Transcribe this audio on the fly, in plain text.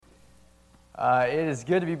It is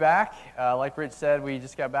good to be back. Like Rich said, we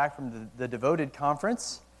just got back from the Devoted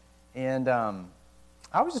Conference. And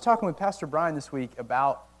I was just talking with Pastor Brian this week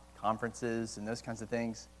about conferences and those kinds of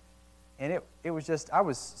things. And it was just, I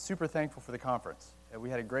was super thankful for the conference.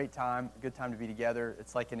 We had a great time, a good time to be together.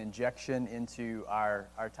 It's like an injection into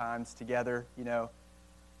our times together, you know.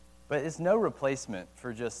 But it's no replacement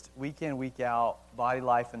for just week in, week out, body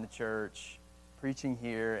life in the church, preaching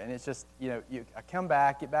here. And it's just, you know, I come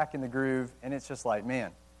back, get back in the groove, and it's just like,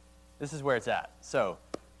 man, this is where it's at. So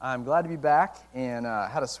I'm glad to be back and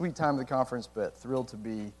had a sweet time at the conference, but thrilled to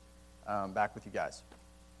be back with you guys.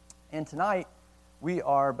 And tonight, we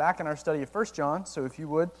are back in our study of 1 John. So if you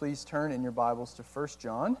would, please turn in your Bibles to 1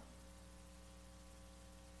 John.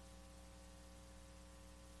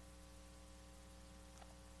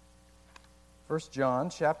 First John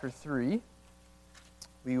chapter 3.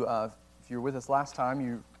 If you were with us last time,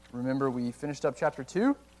 you remember we finished up chapter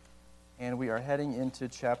 2, and we are heading into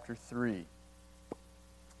chapter 3.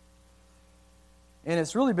 And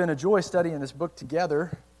it's really been a joy studying this book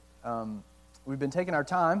together. We've been taking our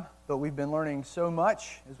time, but we've been learning so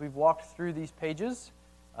much as we've walked through these pages,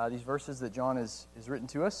 these verses that John has written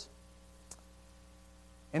to us.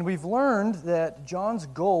 And we've learned that John's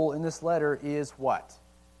goal in this letter is what?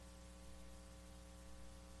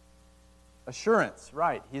 Assurance,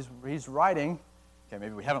 right. He's writing. Okay,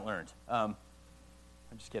 maybe we haven't learned. I'm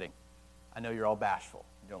just kidding. I know you're all bashful.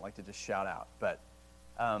 You don't like to just shout out. But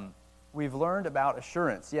we've learned about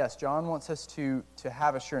assurance. Yes, John wants us to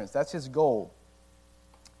have assurance. That's his goal.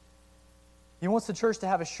 He wants the church to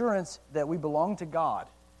have assurance that we belong to God.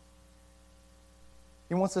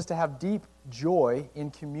 He wants us to have deep joy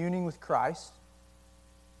in communing with Christ.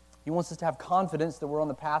 He wants us to have confidence that we're on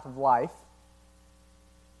the path of life.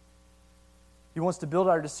 He wants to build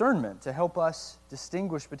our discernment to help us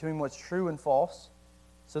distinguish between what's true and false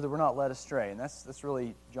so that we're not led astray. And that's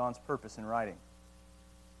really John's purpose in writing.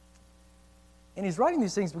 And he's writing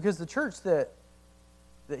these things because the church that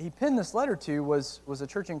he penned this letter to was a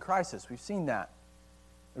church in crisis. We've seen that.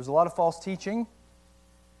 There's a lot of false teaching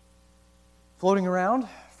floating around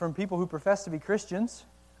from people who profess to be Christians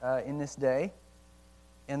in this day.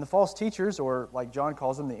 And the false teachers, or like John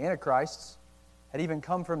calls them, the antichrists, had even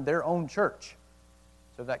come from their own church.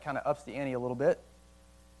 So that kind of ups the ante a little bit.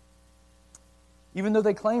 Even though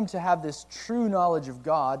they claimed to have this true knowledge of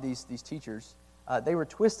God, these teachers, they were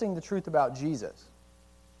twisting the truth about Jesus.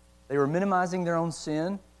 They were minimizing their own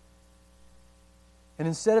sin. And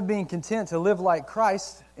instead of being content to live like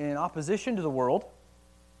Christ in opposition to the world,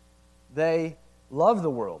 they loved the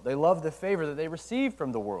world. They loved the favor that they received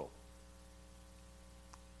from the world.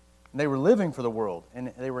 And they were living for the world,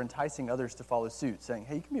 and they were enticing others to follow suit, saying,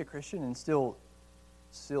 hey, you can be a Christian and still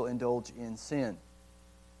indulge in sin.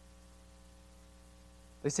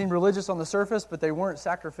 They seemed religious on the surface, but they weren't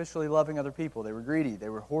sacrificially loving other people. They were greedy. They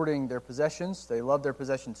were hoarding their possessions. They loved their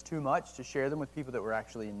possessions too much to share them with people that were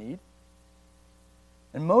actually in need.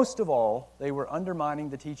 And most of all, they were undermining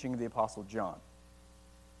the teaching of the Apostle John.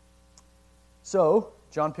 So,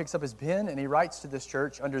 John picks up his pen and he writes to this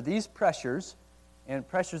church under these pressures, and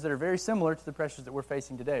pressures that are very similar to the pressures that we're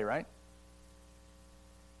facing today, right?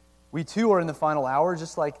 We too are in the final hour,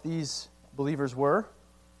 just like these believers were.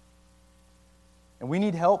 And we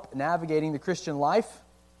need help navigating the Christian life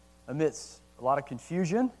amidst a lot of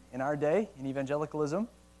confusion in our day in evangelicalism.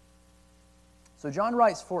 So John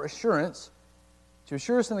writes for assurance, to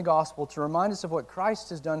assure us in the gospel, to remind us of what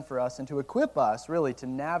Christ has done for us, and to equip us, really, to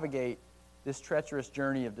navigate this treacherous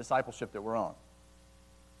journey of discipleship that we're on.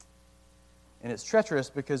 And it's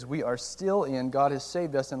treacherous because we are still God has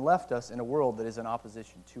saved us and left us in a world that is in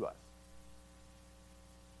opposition to us.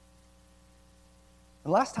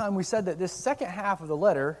 And last time we said that this second half of the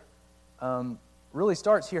letter really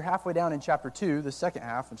starts here halfway down in chapter 2. The second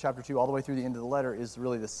half in chapter 2 all the way through the end of the letter is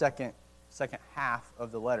really the second half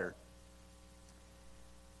of the letter.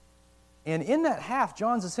 And in that half,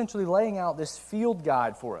 John's essentially laying out this field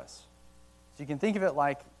guide for us. So you can think of it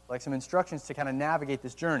like some instructions to kind of navigate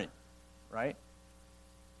this journey. Right?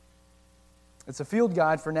 It's a field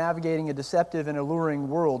guide for navigating a deceptive and alluring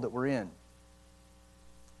world that we're in.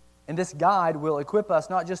 And this guide will equip us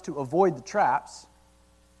not just to avoid the traps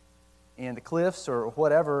and the cliffs or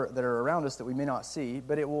whatever that are around us that we may not see,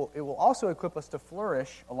 but it will also equip us to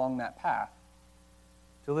flourish along that path,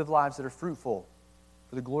 to live lives that are fruitful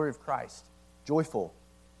for the glory of Christ, joyful,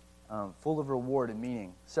 full of reward and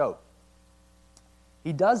meaning. So,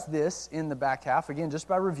 he does this in the back half, again, just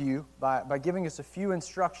by review, by giving us a few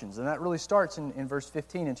instructions. And that really starts in verse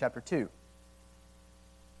 15 in chapter 2.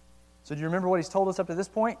 So do you remember what he's told us up to this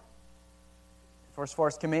point? As far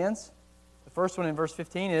as commands? The first one in verse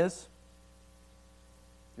 15 is,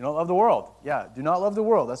 Do not love the world. Yeah, do not love the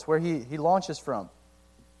world. That's where he launches from.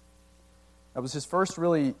 That was his first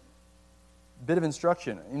really bit of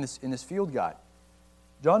instruction in this field guide.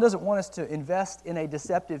 John doesn't want us to invest in a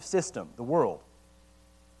deceptive system, the world.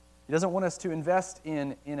 He doesn't want us to invest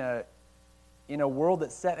in a world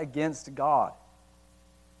that's set against God.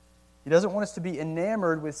 He doesn't want us to be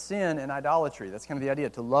enamored with sin and idolatry. That's kind of the idea,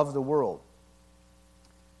 to love the world.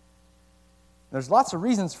 There's lots of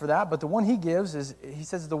reasons for that, but the one he gives is, he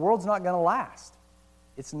says the world's not going to last.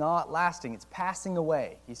 It's not lasting. It's passing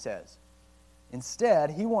away, he says.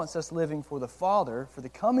 Instead, he wants us living for the Father, for the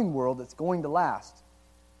coming world that's going to last.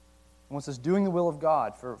 He wants us doing the will of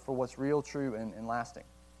God for what's real, true, and lasting.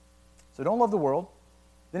 So don't love the world.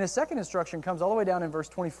 Then his second instruction comes all the way down in verse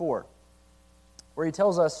 24, where he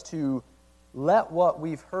tells us to let what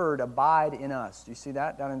we've heard abide in us. Do you see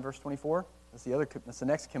that down in verse 24? That's the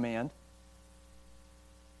next command.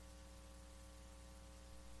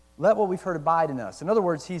 Let what we've heard abide in us. In other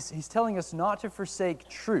words, he's telling us not to forsake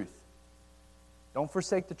truth. Don't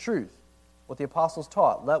forsake the truth. What the apostles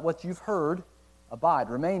taught. Let what you've heard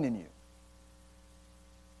abide, remain in you.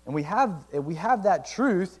 And we have that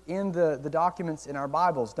truth in the documents in our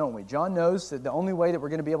Bibles, don't we? John knows that the only way that we're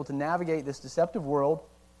going to be able to navigate this deceptive world,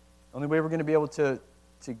 the only way we're going to be able to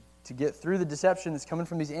get through the deception that's coming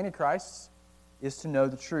from these antichrists, is to know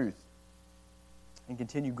the truth and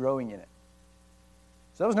continue growing in it.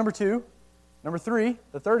 So that was number 2. Number 3,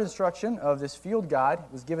 the third instruction of this field guide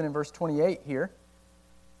was given in verse 28 here,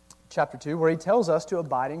 chapter 2, where he tells us to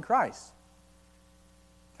abide in Christ.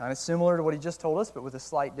 Kind of similar to what he just told us, but with a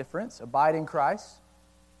slight difference. Abide in Christ.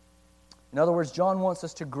 In other words, John wants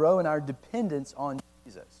us to grow in our dependence on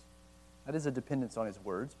Jesus. That is a dependence on his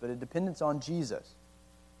words, but a dependence on Jesus.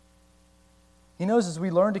 He knows as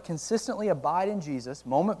we learn to consistently abide in Jesus,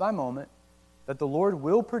 moment by moment, that the Lord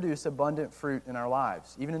will produce abundant fruit in our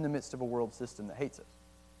lives, even in the midst of a world system that hates us.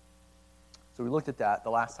 So we looked at that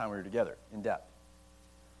the last time we were together in depth.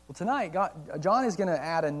 Well, tonight, John is going to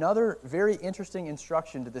add another very interesting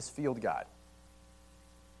instruction to this field guide.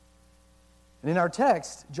 And in our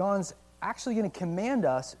text, John's actually going to command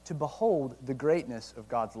us to behold the greatness of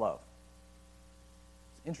God's love.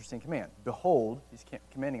 It's an interesting command. Behold, he's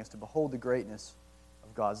commanding us to behold the greatness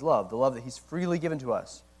of God's love, the love that he's freely given to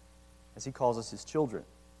us as he calls us his children.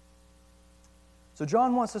 So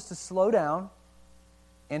John wants us to slow down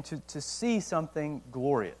and to see something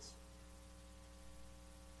glorious.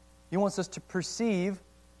 He wants us to perceive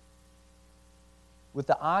with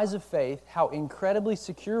the eyes of faith how incredibly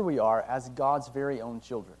secure we are as God's very own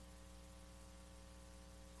children.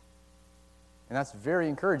 And that's very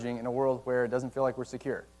encouraging in a world where it doesn't feel like we're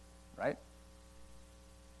secure, right?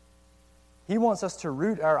 He wants us to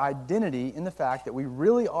root our identity in the fact that we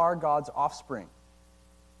really are God's offspring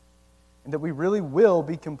and that we really will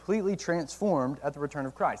be completely transformed at the return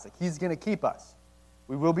of Christ. Like he's going to keep us.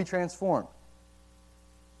 We will be transformed.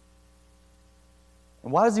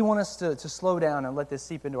 And why does he want us to slow down and let this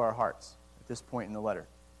seep into our hearts at this point in the letter?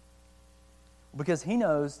 Because he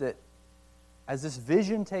knows that as this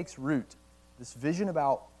vision takes root, this vision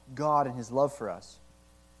about God and his love for us,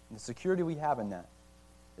 and the security we have in that,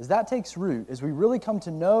 as that takes root, as we really come to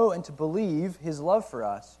know and to believe his love for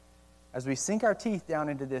us, as we sink our teeth down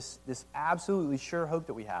into this absolutely sure hope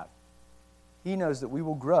that we have, he knows that we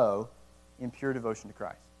will grow in pure devotion to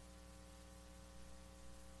Christ.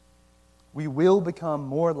 We will become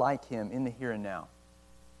more like him in the here and now.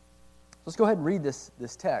 Let's go ahead and read this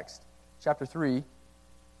text, chapter 3,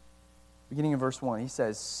 beginning in verse 1. He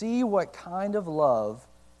says, "See what kind of love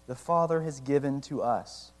the Father has given to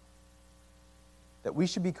us, that we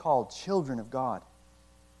should be called children of God.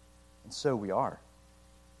 And so we are.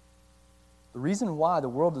 The reason why the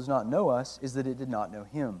world does not know us is that it did not know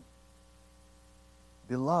him.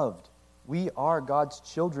 Beloved, we are God's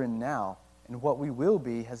children now, and what we will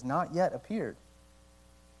be has not yet appeared.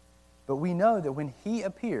 But we know that when he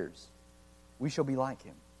appears, we shall be like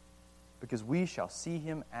him, because we shall see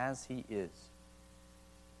him as he is.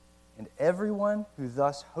 And everyone who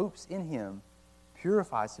thus hopes in him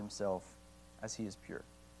purifies himself as he is pure."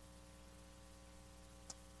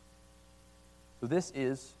 So this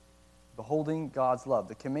is beholding God's love,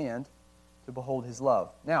 the command to behold his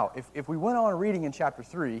love. Now, if we went on reading in chapter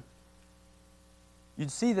 3,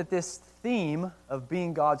 you'd see that this theme of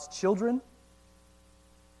being God's children,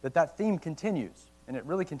 that theme continues. And it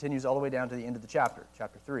really continues all the way down to the end of the chapter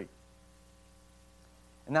 3.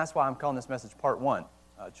 And that's why I'm calling this message Part 1,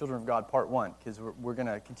 Children of God Part 1, because we're going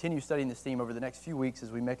to continue studying this theme over the next few weeks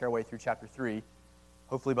as we make our way through chapter 3,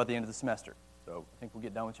 hopefully by the end of the semester. So I think we'll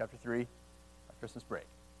get done with chapter 3 by Christmas break.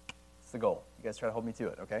 It's the goal. You guys try to hold me to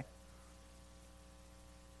it, okay?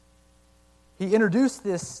 He introduced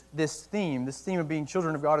this theme of being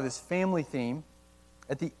children of God, or this family theme,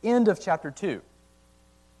 at the end of chapter 2.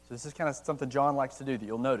 So this is kind of something John likes to do that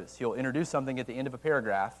you'll notice. He'll introduce something at the end of a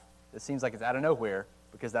paragraph that seems like it's out of nowhere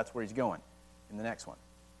because that's where he's going in the next one.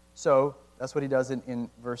 So that's what he does in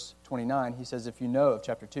verse 29. He says, if you know, of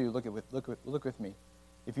chapter 2, look with me.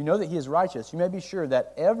 If you know that he is righteous, you may be sure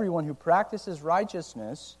that everyone who practices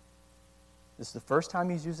righteousness, this is the first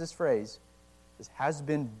time he's used this phrase, has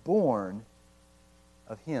been born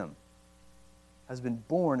of him. Has been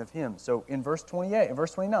born of him. So in verse 28 and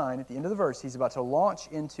verse 29, at the end of the verse, he's about to launch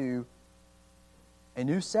into a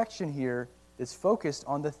new section here that's focused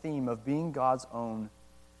on the theme of being God's own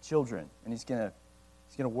children. And he's going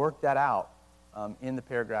to work that out in the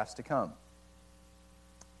paragraphs to come.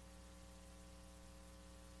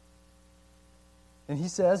 And he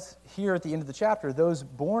says here at the end of the chapter, those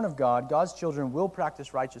born of God, God's children, will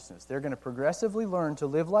practice righteousness. They're going to progressively learn to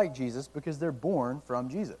live like Jesus because they're born from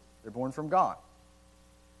Jesus. They're born from God.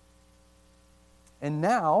 And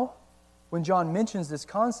now, when John mentions this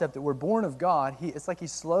concept that we're born of God, it's like he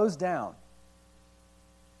slows down.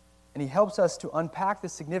 And he helps us to unpack the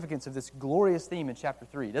significance of this glorious theme in chapter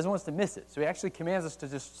 3. He doesn't want us to miss it. So he actually commands us to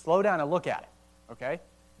just slow down and look at it. Okay?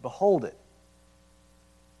 Behold it.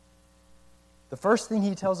 The first thing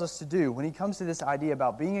he tells us to do when he comes to this idea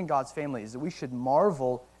about being in God's family is that we should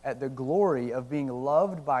marvel at the glory of being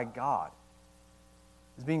loved by God,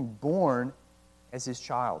 as being born as his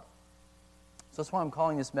child. So that's why I'm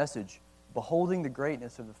calling this message, Beholding the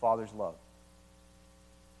Greatness of the Father's Love.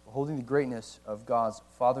 Beholding the greatness of God's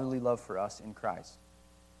fatherly love for us in Christ.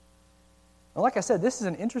 Now, like I said, this is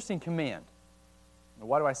an interesting command. Now,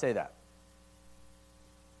 why do I say that?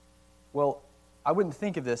 Well, I wouldn't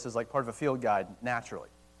think of this as like part of a field guide naturally.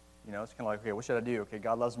 You know, it's kind of like, okay, what should I do? Okay,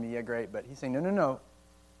 God loves me, yeah, great. But he's saying, no.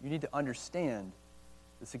 You need to understand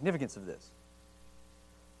the significance of this.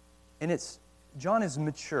 And John is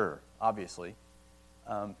mature, obviously.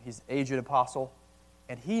 He's an aged apostle.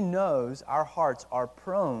 And he knows our hearts are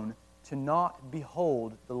prone to not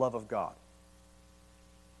behold the love of God.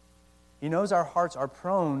 He knows our hearts are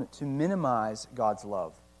prone to minimize God's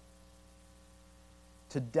love.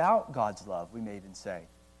 To doubt God's love, we may even say.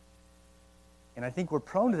 And I think we're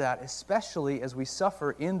prone to that, especially as we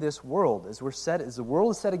suffer in this world. As the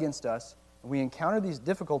world is set against us, and we encounter these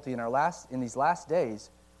difficulty in these last days,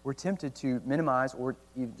 we're tempted to minimize or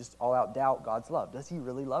even just all out doubt God's love. Does he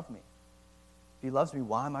really love me? If he loves me,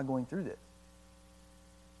 why am I going through this?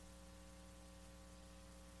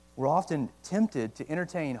 We're often tempted to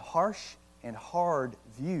entertain harsh and hard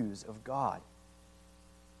views of God.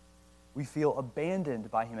 We feel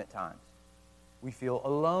abandoned by him at times. We feel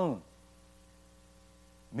alone.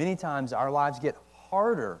 Many times our lives get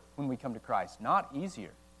harder when we come to Christ, not easier.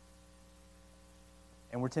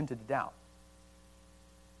 And we're tempted to doubt.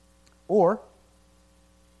 Or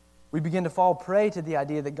we begin to fall prey to the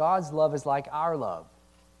idea that God's love is like our love.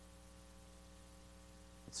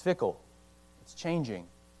 It's fickle. It's changing.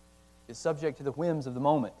 It's subject to the whims of the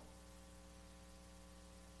moment.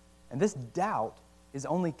 And this doubt is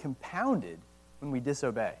only compounded when we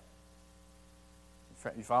disobey.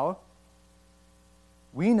 You follow?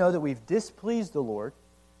 We know that we've displeased the Lord,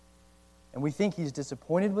 and we think he's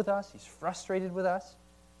disappointed with us, he's frustrated with us.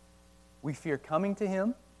 We fear coming to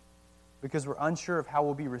him because we're unsure of how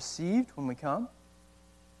we'll be received when we come.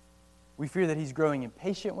 We fear that he's growing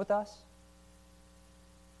impatient with us.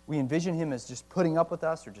 We envision him as just putting up with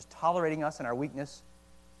us or just tolerating us in our weakness,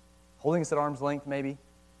 holding us at arm's length maybe.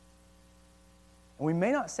 And we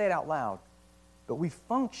may not say it out loud, but we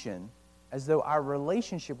function as though our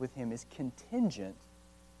relationship with him is contingent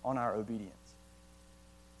on our obedience.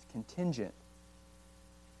 It's contingent.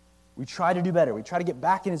 We try to do better. We try to get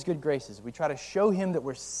back in his good graces. We try to show him that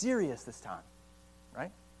we're serious this time,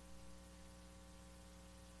 right?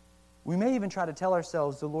 We may even try to tell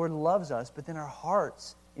ourselves the Lord loves us, but then our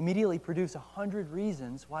hearts immediately produce 100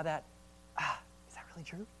 reasons why that, is that really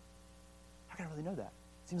true? How can I really know that?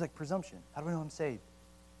 Seems like presumption. How do I know I'm saved?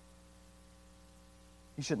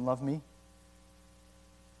 He shouldn't love me.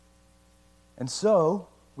 And so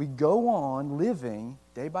we go on living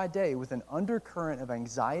day by day with an undercurrent of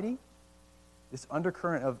anxiety, this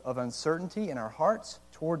undercurrent of uncertainty in our hearts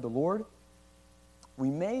toward the Lord. We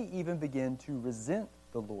may even begin to resent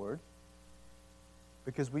the Lord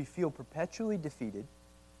because we feel perpetually defeated,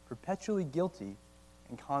 perpetually guilty,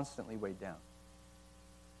 and constantly weighed down.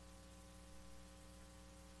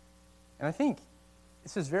 And I think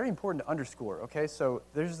this is very important to underscore, okay? So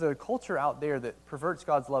there's the culture out there that perverts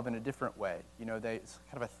God's love in a different way. You know, it's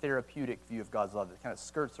kind of a therapeutic view of God's love that kind of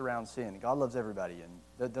skirts around sin. God loves everybody and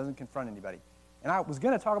that doesn't confront anybody. And I was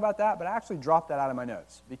going to talk about that, but I actually dropped that out of my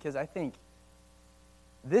notes because I think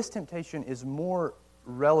this temptation is more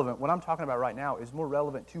relevant. What I'm talking about right now is more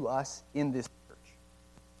relevant to us in this church.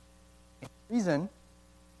 And the reason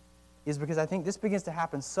is because I think this begins to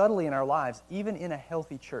happen subtly in our lives, even in a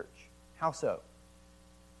healthy church. How so?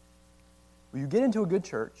 Well, you get into a good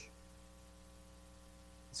church.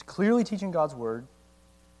 It's clearly teaching God's word.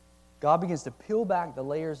 God begins to peel back the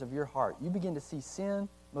layers of your heart. You begin to see sin,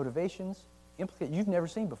 motivations, implications you've never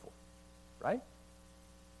seen before, right?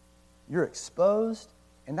 You're exposed,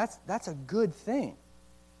 and that's a good thing.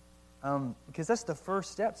 Because that's the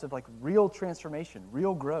first steps of like real transformation,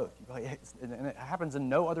 real growth. And it happens in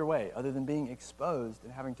no other way other than being exposed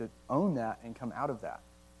and having to own that and come out of that.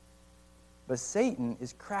 But Satan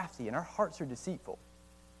is crafty, and our hearts are deceitful.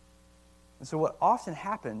 And so what often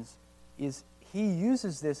happens is he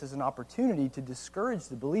uses this as an opportunity to discourage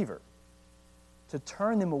the believer, to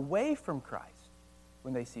turn them away from Christ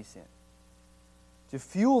when they see sin, to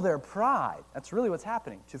fuel their pride. That's really what's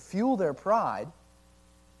happening, to fuel their pride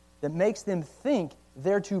that makes them think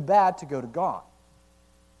they're too bad to go to God,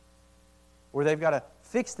 or they've got to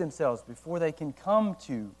fix themselves before they can come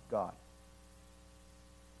to God.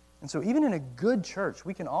 And so even in a good church,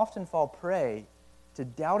 we can often fall prey to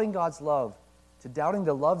doubting God's love, to doubting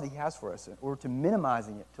the love that He has for us, or to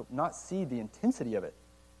minimizing it, to not see the intensity of it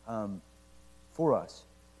for us.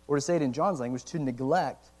 Or to say it in John's language, to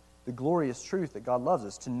neglect the glorious truth that God loves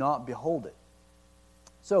us, to not behold it.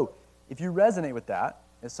 So if you resonate with that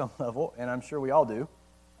at some level, and I'm sure we all do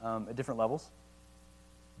at different levels,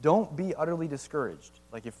 don't be utterly discouraged.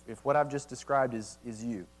 Like if what I've just described is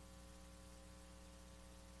you.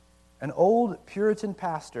 An old Puritan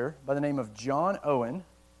pastor by the name of John Owen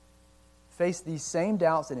faced these same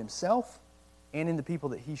doubts in himself and in the people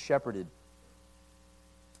that he shepherded.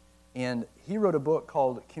 And he wrote a book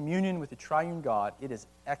called Communion with the Triune God. It is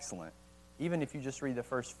excellent, even if you just read the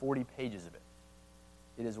first 40 pages of it.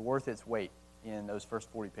 It is worth its weight in those first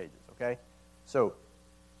 40 pages, okay? So,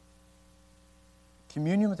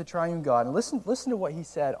 communion with the Triune God. And listen to what he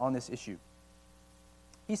said on this issue.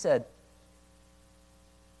 He said,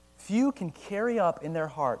 "Few can carry up in their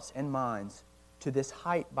hearts and minds to this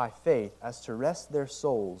height by faith as to rest their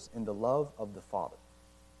souls in the love of the Father."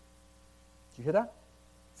 Did you hear that?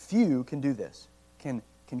 Few can do this, can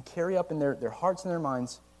carry up in their hearts and their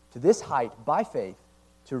minds to this height by faith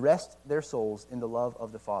to rest their souls in the love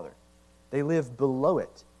of the Father. They live below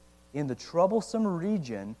it in the troublesome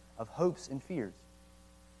region of hopes and fears,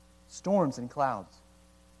 storms and clouds.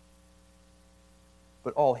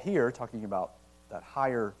 But all here, talking about that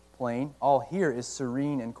higher plane, all here is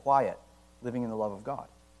serene and quiet, living in the love of God.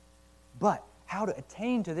 But how to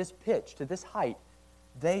attain to this pitch, to this height,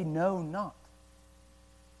 they know not.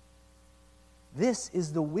 This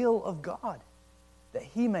is the will of God, that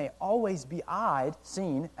He may always be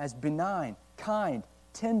seen as benign, kind,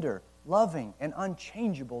 tender, loving, and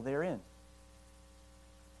unchangeable therein.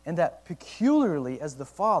 And that peculiarly as the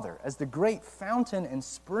Father, as the great fountain and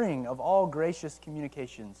spring of all gracious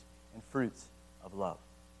communications and fruits of love.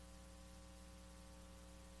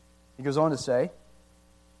 He goes on to say,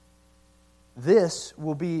 this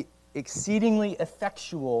will be exceedingly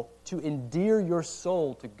effectual to endear your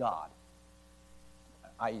soul to God,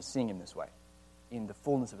 i.e. seeing Him this way, in the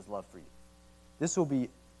fullness of His love for you. This will be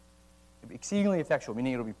exceedingly effectual,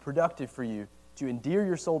 meaning it will be productive for you to endear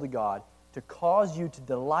your soul to God, to cause you to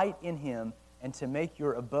delight in Him, and to make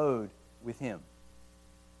your abode with Him.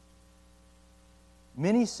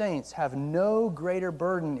 Many saints have no greater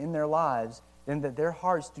burden in their lives than that their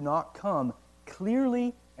hearts do not come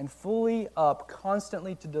clearly and fully up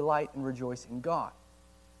constantly to delight and rejoice in God.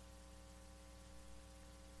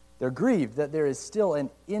 They're grieved that there is still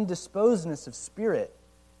an indisposedness of spirit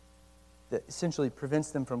that essentially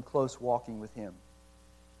prevents them from close walking with Him.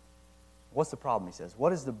 What's the problem, he says?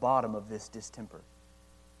 What is the bottom of this distemper?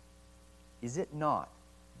 Is it not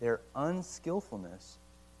their unskillfulness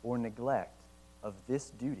or neglect of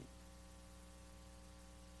this duty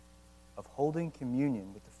of holding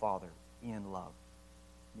communion with the Father in love?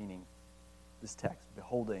 Meaning, this text,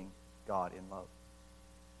 beholding God in love.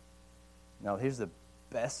 Now, here's the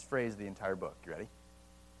best phrase of the entire book. You ready?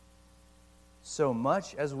 So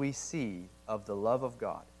much as we see of the love of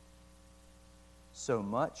God, so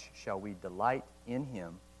much shall we delight in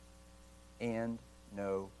Him and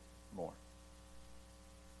know more.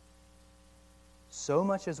 So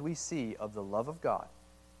much as we see of the love of God,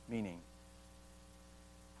 meaning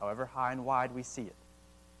however high and wide we see it,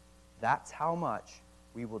 that's how much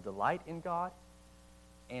we will delight in God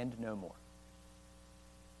and know more.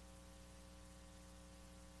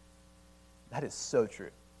 That is so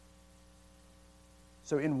true.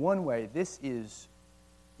 So in one way, this is,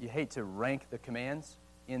 you hate to rank the commands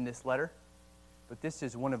in this letter, but this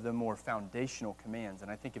is one of the more foundational commands.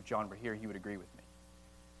 And I think if John were here, he would agree with me.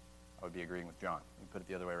 I would be agreeing with John. We put it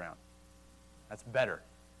the other way around. That's better.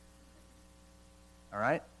 All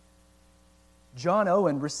right? John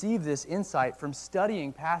Owen received this insight from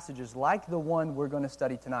studying passages like the one we're going to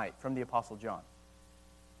study tonight from the Apostle John.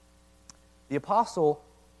 The Apostle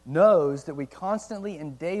knows that we constantly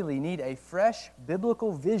and daily need a fresh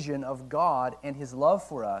biblical vision of God and His love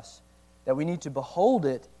for us, that we need to behold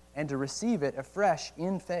it and to receive it afresh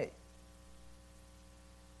in faith.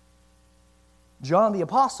 John the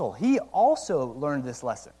Apostle, he also learned this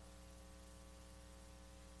lesson.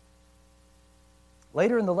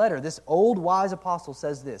 Later in the letter, this old wise apostle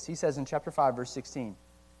says this. He says in chapter 5, verse 16,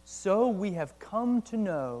 "So we have come to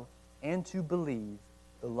know and to believe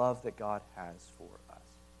the love that God has for us."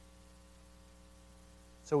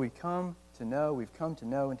 So we've come to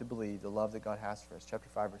know and to believe the love that God has for us. Chapter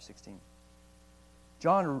 5, verse 16.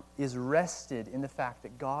 John is rested in the fact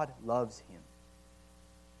that God loves him.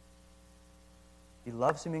 He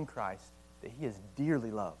loves him in Christ, that he is dearly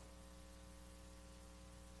loved.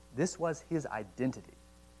 This was his identity.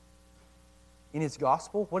 In his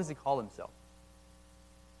gospel, what does he call himself?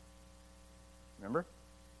 Remember?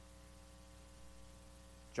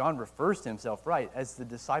 John refers to himself, right, as the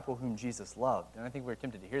disciple whom Jesus loved. And I think we're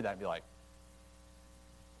tempted to hear that and be like,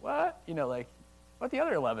 what? Like, what the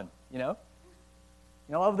other 11? You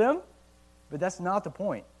love them? But that's not the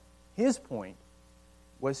point. His point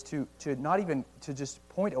was to not even, to just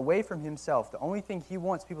point away from himself. The only thing he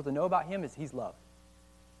wants people to know about him is he's loved.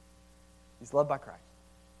 He's loved by Christ.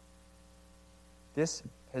 This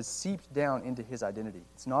has seeped down into his identity.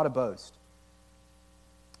 It's not a boast.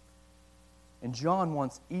 And John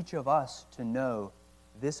wants each of us to know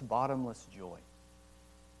this bottomless joy.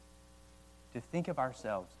 To think of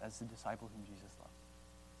ourselves as the disciple whom Jesus loved.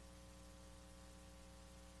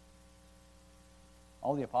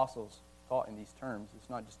 All the apostles taught in these terms.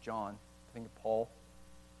 It's not just John. I think of Paul.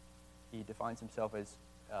 He defines himself as,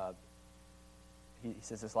 he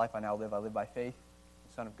says, "This life I now live, I live by faith,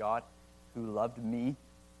 the Son of God, who loved me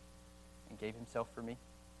and gave himself for me."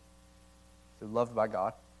 So loved by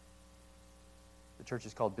God. The church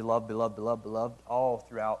is called beloved, beloved, beloved, beloved, all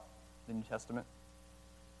throughout the New Testament.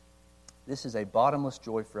 This is a bottomless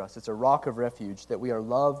joy for us. It's a rock of refuge that we are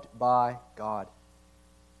loved by God.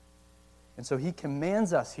 And so he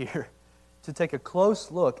commands us here to take a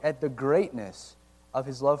close look at the greatness of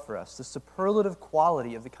his love for us, the superlative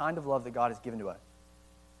quality of the kind of love that God has given to us.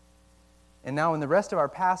 And now in the rest of our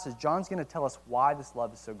passage, John's going to tell us why this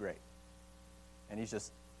love is so great. And he's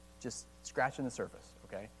just scratching the surface,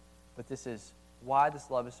 okay? But this is why this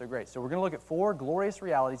love is so great. So we're going to look at 4 glorious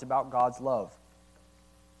realities about God's love.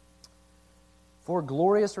 4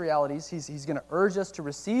 glorious realities. He's going to urge us to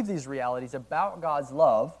receive these realities about God's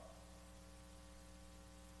love.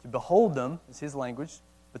 To behold them is his language,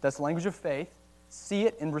 but that's the language of faith. See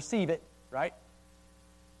it and receive it, right?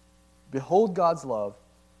 Behold God's love,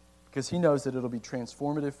 because he knows that it'll be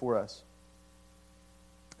transformative for us.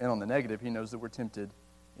 And on the negative, he knows that we're tempted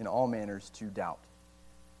in all manners to doubt.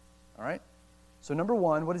 All right? So number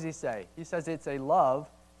 1, what does he say? He says it's a love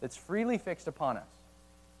that's freely fixed upon us.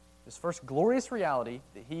 This first glorious reality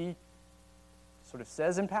that he sort of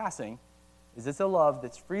says in passing is it's a love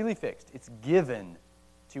that's freely fixed. It's given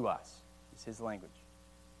to us, is his language.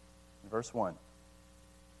 In verse 1,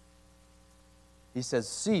 he says,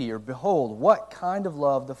 "See," or behold, what kind of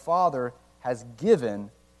love the Father has given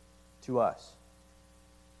to us.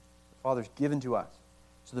 The Father's given to us.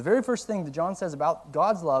 So the very first thing that John says about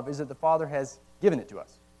God's love is that the Father has given it to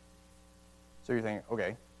us. So you're thinking,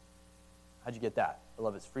 okay, how'd you get that? The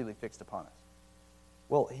love is freely fixed upon us.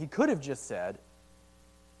 Well, he could have just said,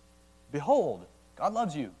 "Behold, God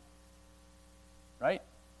loves you." Right?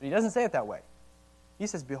 But he doesn't say it that way. He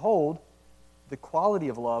says, "Behold, the quality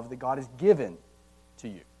of love that God has given to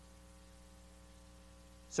you."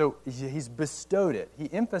 So he's bestowed it.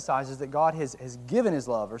 He emphasizes that God has given his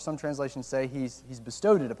love, or some translations say he's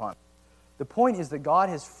bestowed it upon us. The point is that God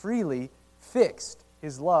has freely fixed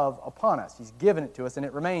his love upon us. He's given it to us, and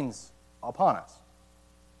it remains upon us.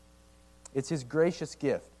 It's his gracious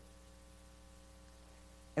gift.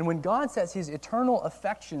 And when God sets his eternal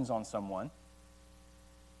affections on someone,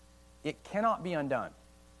 it cannot be undone.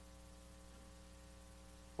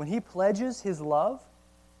 When he pledges his love,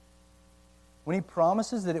 when he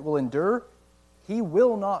promises that it will endure, he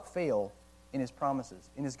will not fail in his promises.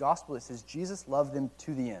 In his gospel, it says Jesus loved them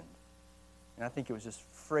to the end. And I think it was just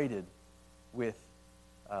freighted with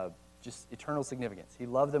just eternal significance. He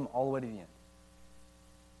loved them all the way to the end.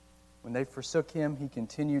 When they forsook him, he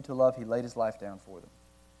continued to love. He laid his life down for them.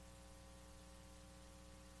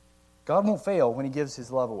 God won't fail when he gives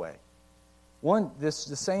his love away. The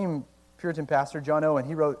same Puritan pastor, John Owen,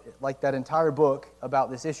 he wrote like that entire book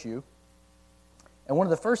about this issue. And one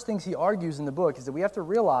of the first things he argues in the book is that we have to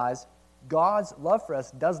realize God's love for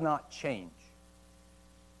us does not change.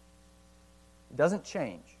 It doesn't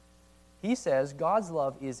change. He says God's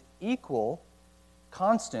love is equal,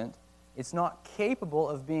 constant. It's not capable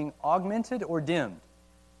of being augmented or dimmed.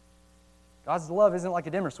 God's love isn't like a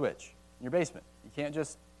dimmer switch in your basement. You can't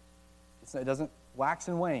just, it doesn't wax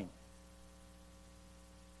and wane.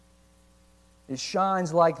 It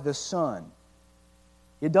shines like the sun.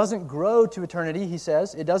 It doesn't grow to eternity, he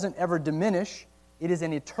says. It doesn't ever diminish. It is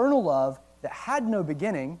an eternal love that had no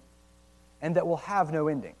beginning and that will have no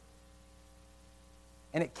ending.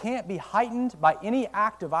 And it can't be heightened by any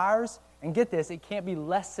act of ours. And get this, it can't be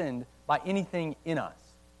lessened by anything in us.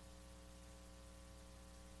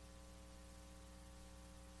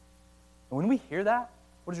 And when we hear that,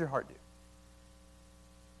 what does your heart do?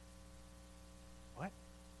 What?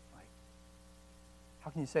 Like,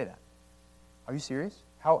 how can you say that? Are you serious?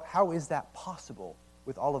 How is that possible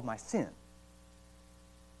with all of my sin?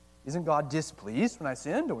 Isn't God displeased when I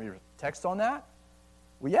sin? Don't we text on that?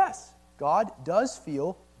 Well, yes. God does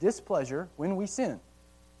feel displeasure when we sin.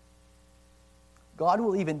 God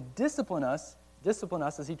will even discipline us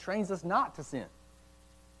as he trains us not to sin.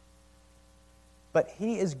 But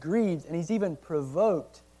he is grieved and he's even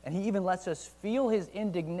provoked, and he even lets us feel his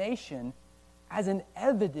indignation as an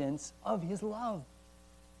evidence of his love.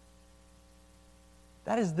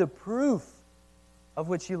 That is the proof of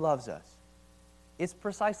which he loves us. It's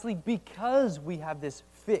precisely because we have this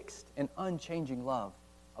fixed and unchanging love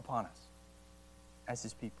upon us as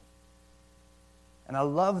his people. And I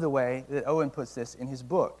love the way that Owen puts this in his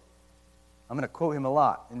book. I'm going to quote him a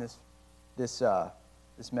lot in this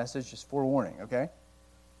message, just forewarning, okay?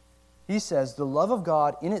 He says, the love of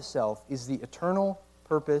God in itself is the eternal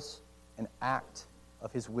purpose and act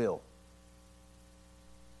of his will.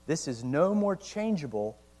 This is no more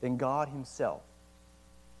changeable than God himself.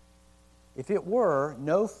 If it were,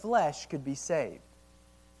 no flesh could be saved.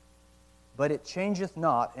 But it changeth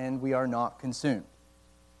not, and we are not consumed.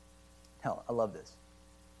 Now, I love this.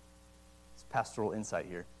 It's pastoral insight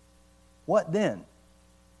here. What then?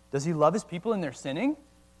 Does he love his people in their sinning?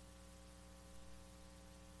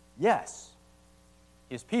 Yes.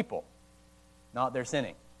 His people, not their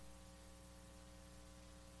sinning.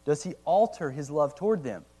 Does he alter his love toward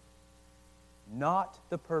them? Not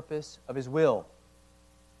the purpose of his will,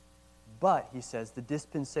 but, he says, the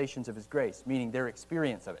dispensations of his grace, meaning their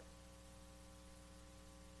experience of it.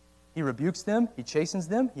 He rebukes them, he chastens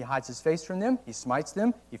them, he hides his face from them, he smites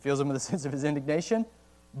them, he fills them with a sense of his indignation.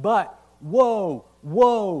 But woe,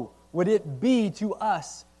 woe would it be to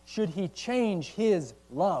us should he change his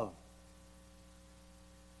love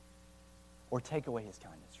or take away his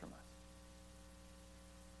kindness from us.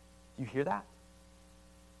 Do you hear that?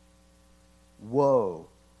 Woe,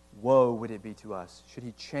 woe would it be to us should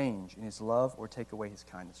he change in his love or take away his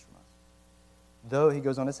kindness from us. Though, he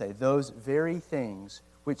goes on to say, those very things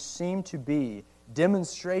which seem to be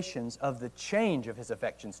demonstrations of the change of his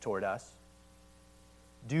affections toward us,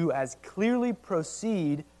 do as clearly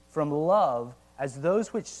proceed from love as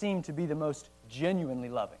those which seem to be the most genuinely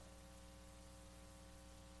loving.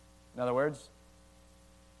 In other words,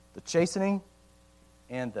 the chastening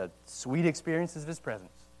and the sweet experiences of his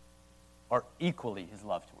presence are equally his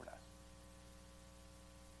love toward us.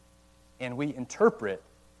 And we interpret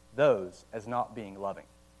those as not being loving.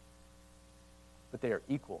 But they are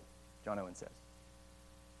equal, John Owen says.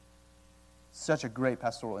 Such a great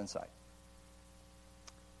pastoral insight.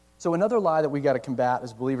 So another lie that we got to combat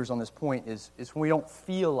as believers on this point is when we don't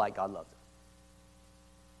feel like God loves us.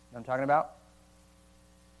 You know what I'm talking about?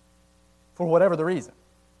 For whatever the reason.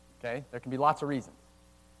 Okay? There can be lots of reasons.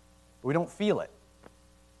 But we don't feel it.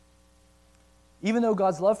 Even though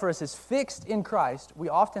God's love for us is fixed in Christ, we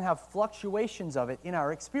often have fluctuations of it in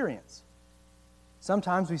our experience.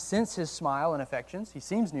 Sometimes we sense his smile and affections. He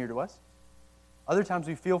seems near to us. Other times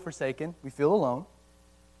we feel forsaken. We feel alone.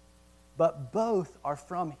 But both are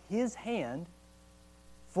from his hand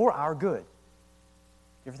for our good.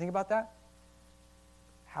 You ever think about that?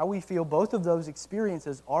 How we feel, both of those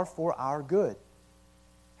experiences are for our good.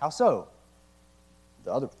 How so?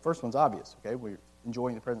 The first one's obvious, okay? We're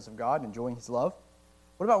enjoying the presence of God, enjoying his love.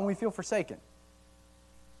 What about when we feel forsaken?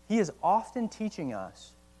 He is often teaching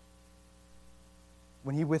us,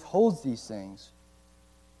 when he withholds these things,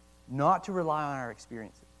 not to rely on our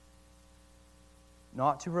experiences.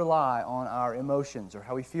 not to rely on our emotions or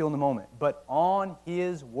how we feel in the moment, but on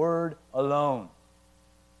His Word alone.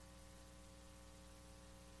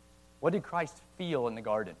 What did Christ feel in the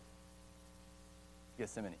garden?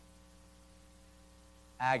 Gethsemane.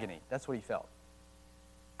 Agony. That's what He felt.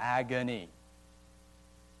 Agony.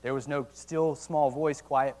 There was no still, small voice,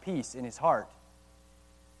 quiet peace in His heart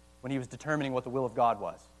when He was determining what the will of God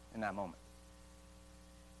was in that moment.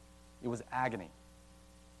 It was agony.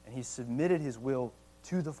 And He submitted His will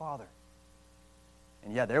to the Father.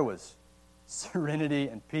 And yeah, there was serenity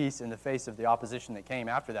and peace in the face of the opposition that came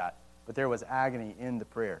after that, but there was agony in the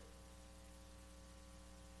prayer.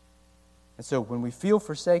 And so when we feel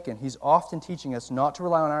forsaken, He's often teaching us not to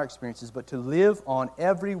rely on our experiences, but to live on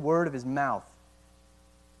every word of His mouth.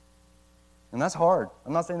 And that's hard.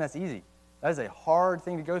 I'm not saying that's easy. That is a hard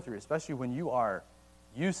thing to go through, especially when you're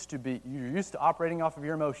used to operating off of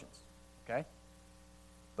your emotions. Okay?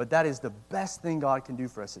 But that is the best thing God can do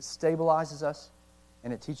for us. It stabilizes us,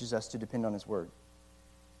 and it teaches us to depend on His Word.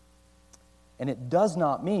 And it does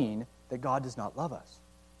not mean that God does not love us.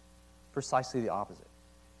 Precisely the opposite.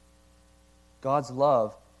 God's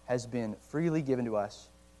love has been freely given to us.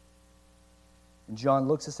 And John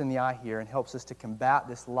looks us in the eye here and helps us to combat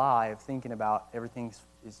this lie of thinking about everything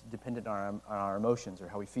is dependent on our emotions or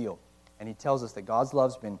how we feel. And he tells us that God's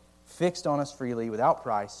love's been fixed on us freely without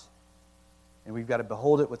price, and we've got to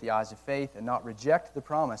behold it with the eyes of faith and not reject the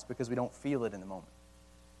promise because we don't feel it in the moment.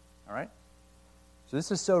 All right? So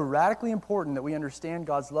this is so radically important that we understand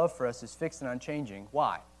God's love for us is fixed and unchanging.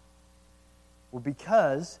 Why? Well,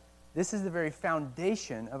 because this is the very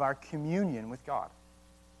foundation of our communion with God.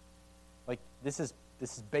 Like, this is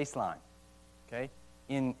baseline, okay,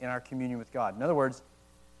 in our communion with God. In other words,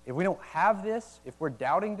 if we don't have this, if we're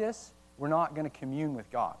doubting this, we're not going to commune with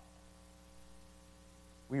God.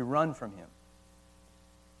 We run from Him.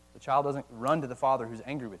 The child doesn't run to the father who's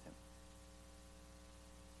angry with him.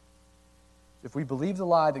 If we believe the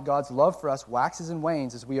lie that God's love for us waxes and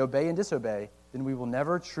wanes as we obey and disobey, then we will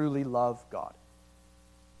never truly love God.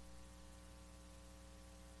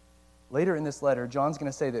 Later in this letter, John's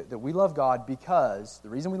going to say that we love God because, the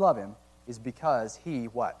reason we love Him is because He,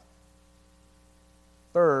 what?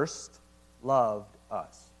 First loved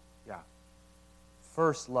us. Yeah.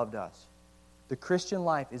 First loved us. The Christian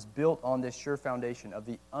life is built on this sure foundation of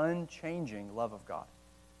the unchanging love of God.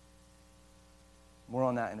 More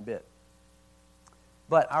on that in a bit.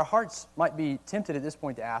 But our hearts might be tempted at this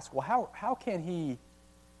point to ask, well, how can He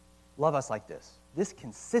love us like this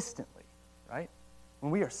consistently, right?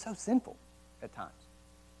 When we are so sinful at times.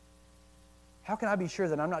 How can I be sure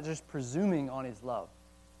that I'm not just presuming on His love?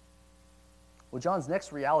 Well, John's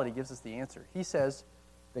next reality gives us the answer. He says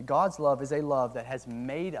that God's love is a love that has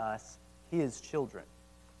made us His children.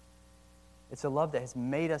 It's a love that has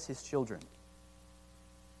made us His children.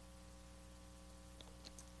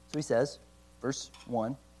 So he says, verse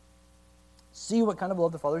 1, "See what kind of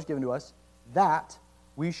love the Father has given to us, that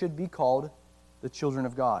we should be called the children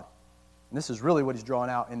of God." And this is really what he's drawing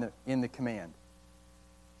out in the command.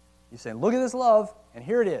 He's saying, look at this love, and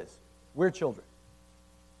here it is. We're children.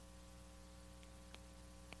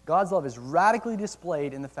 God's love is radically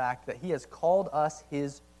displayed in the fact that He has called us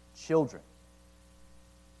His children.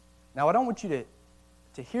 Now, I don't want you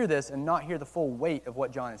to hear this and not hear the full weight of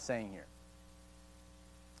what John is saying here.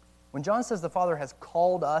 When John says the Father has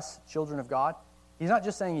called us children of God, he's not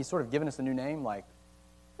just saying He's sort of given us a new name, like,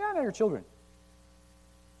 yeah, now you're children.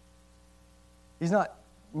 He's not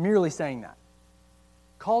merely saying that.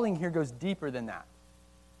 Calling here goes deeper than that.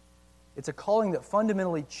 It's a calling that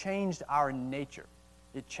fundamentally changed our nature.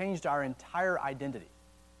 It changed our entire identity.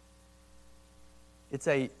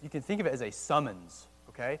 You can think of it as a summons,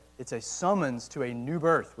 okay? It's a summons to a new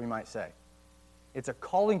birth, we might say. It's a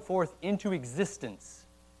calling forth into existence.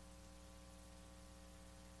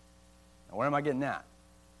 Now, where am I getting that?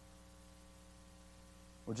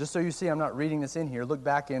 Well, just so you see, I'm not reading this in here. Look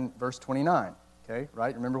back in verse 29, okay?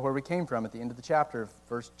 Right? Remember where we came from at the end of the chapter,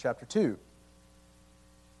 chapter 2.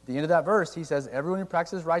 At the end of that verse, he says, "Everyone who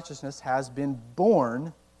practices righteousness has been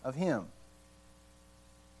born of Him."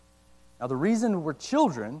 Now, the reason we're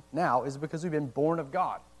children now is because we've been born of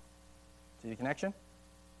God. See the connection?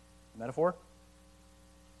 The metaphor?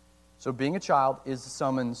 So being a child is the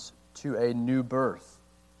summons to a new birth.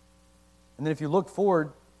 And then if you look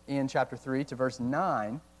forward in chapter 3 to verse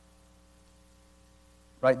 9,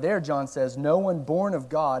 right there John says, "No one born of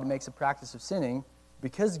God makes a practice of sinning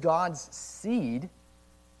because God's seed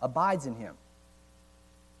abides in him."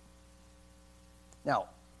 Now,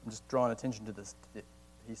 I'm just drawing attention to this.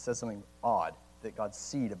 He says something odd, that God's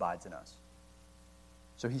seed abides in us.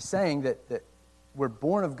 So he's saying that we're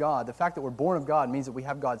born of God, the fact that we're born of God means that we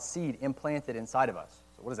have God's seed implanted inside of us.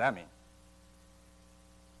 So what does that mean?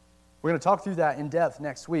 We're going to talk through that in depth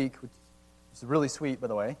next week, which is really sweet, by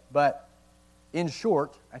the way. But in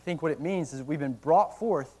short, I think what it means is we've been brought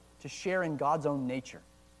forth to share in God's own nature.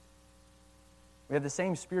 We have the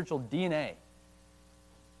same spiritual DNA.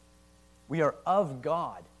 We are of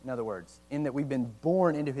God, in other words, in that we've been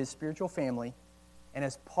born into His spiritual family, and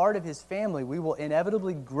as part of His family, we will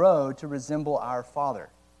inevitably grow to resemble our Father.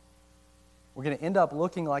 We're going to end up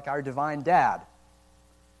looking like our divine dad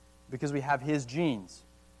because we have His genes.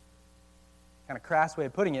 Kind of crass way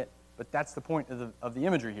of putting it, but that's the point of the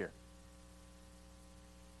imagery here.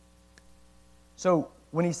 So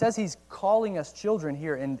when he says he's calling us children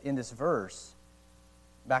here in this verse,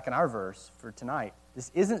 back in our verse for tonight, this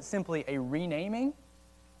isn't simply a renaming,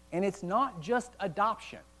 and it's not just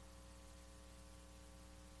adoption.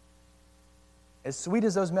 As sweet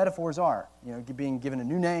as those metaphors are, being given a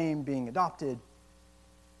new name, being adopted,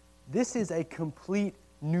 this is a complete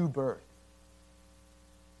new birth.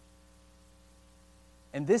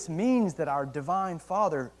 And this means that our divine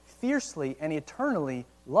Father fiercely and eternally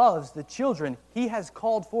loves the children He has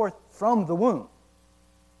called forth from the womb,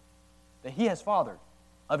 that He has fathered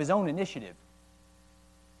of His own initiative.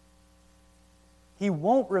 He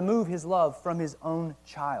won't remove His love from His own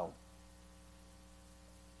child.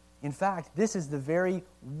 In fact, this is the very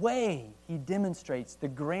way He demonstrates the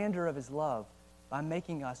grandeur of His love by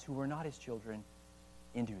making us, who were not His children,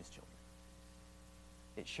 into His children.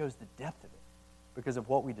 It shows the depth of it because of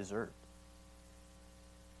what we deserved.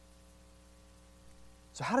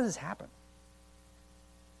 So how does this happen?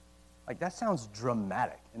 That sounds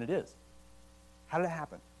dramatic, and it is. How did it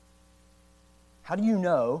happen? How do you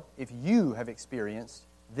know if you have experienced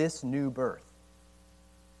this new birth?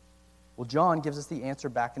 Well, John gives us the answer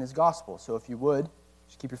back in his gospel. So if you would,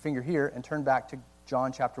 just keep your finger here and turn back to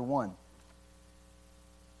John chapter 1.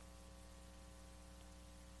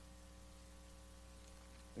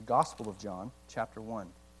 The Gospel of John, chapter 1.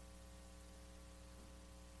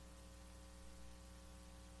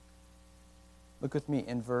 Look with me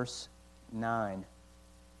in verse 9.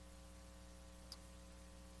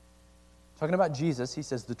 Talking about Jesus, he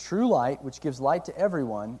says, "The true light, which gives light to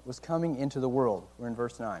everyone, was coming into the world." We're in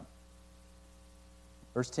verse 9.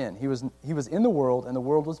 Verse 10, He was in the world, and the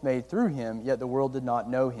world was made through Him, yet the world did not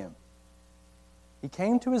know Him. He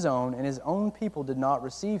came to His own, and His own people did not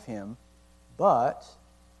receive Him, but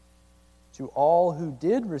to all who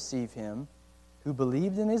did receive Him, who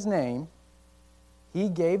believed in His name, He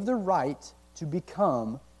gave the right to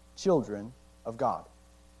become children of God.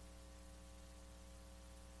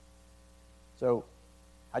 So,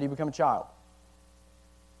 how do you become a child?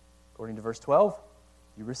 According to verse 12,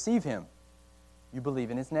 you receive Him. You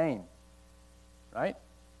believe in His name. Right?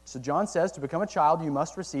 So John says to become a child, you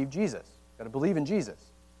must receive Jesus. You've got to believe in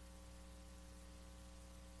Jesus.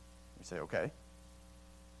 You say, okay.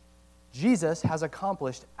 Jesus has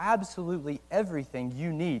accomplished absolutely everything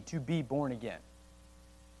you need to be born again.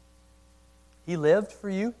 He lived for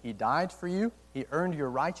you. He died for you. He earned your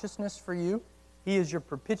righteousness for you. He is your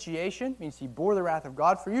propitiation, means He bore the wrath of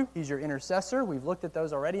God for you. He's your intercessor. We've looked at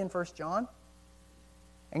those already in 1 John.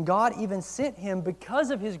 And God even sent Him because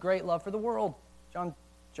of His great love for the world. John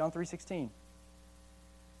 3:16.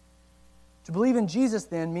 To believe in Jesus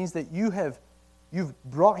then means that you've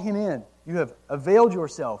brought Him in. You have availed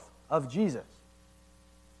yourself of Jesus.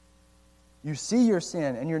 You see your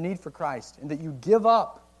sin and your need for Christ, and that you give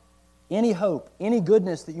up any hope, any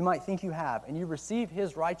goodness that you might think you have, and you receive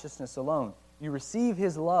His righteousness alone. You receive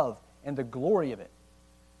His love and the glory of it,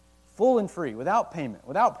 full and free, without payment,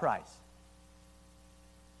 without price.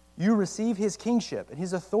 You receive His kingship and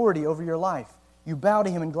His authority over your life. You bow to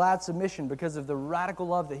Him in glad submission because of the radical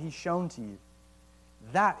love that He's shown to you.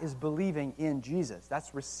 That is believing in Jesus.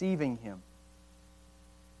 That's receiving Him.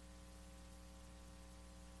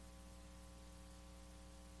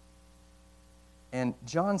 And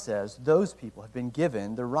John says those people have been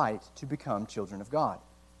given the right to become children of God.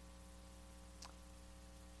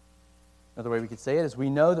 Another way we could say it is we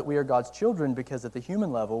know that we are God's children because at the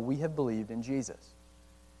human level we have believed in Jesus.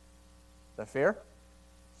 Is that fair?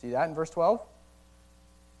 See that in verse 12?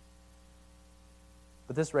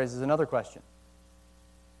 But this raises another question.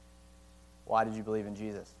 Why did you believe in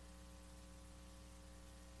Jesus?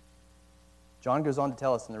 John goes on to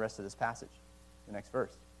tell us in the rest of this passage, the next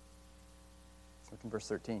verse. Let's look in verse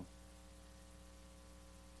 13.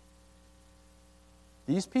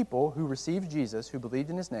 These people who received Jesus, who believed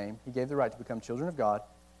in His name, He gave the right to become children of God,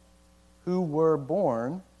 who were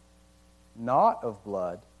born not of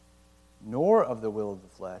blood, nor of the will of the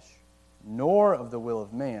flesh, nor of the will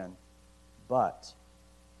of man, but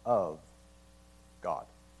of God.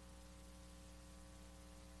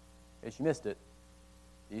 In case you missed it,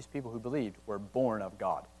 these people who believed were born of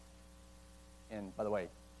God. And by the way,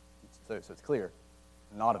 so it's clear,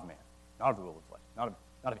 not of man, not of the will of flesh,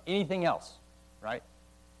 not of anything else, right?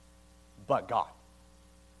 But God.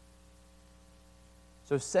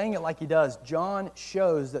 So saying it like he does, John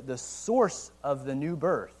shows that the source of the new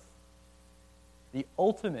birth, the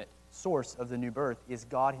ultimate source of the new birth, is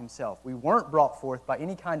God himself. We weren't brought forth by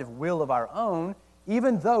any kind of will of our own,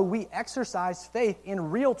 even though we exercised faith in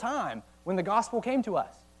real time when the gospel came to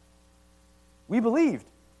us. We believed.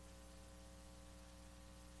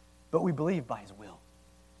 But we believed by his will.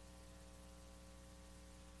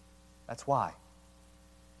 That's why.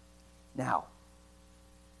 Now,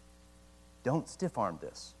 don't stiff-arm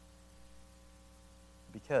this,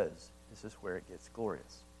 because this is where it gets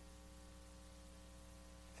glorious.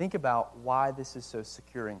 Think about why this is so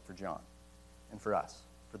securing for John and for us,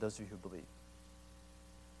 for those of you who believe.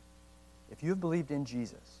 If you have believed in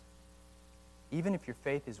Jesus, even if your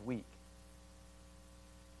faith is weak,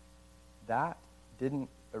 that didn't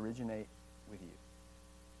originate with you.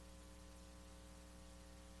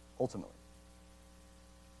 Ultimately.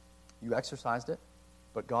 You exercised it,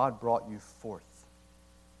 but God brought you forth.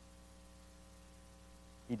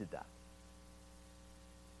 He did that.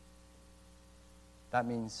 That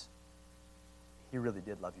means he really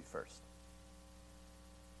did love you first.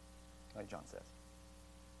 Like John says.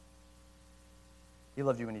 He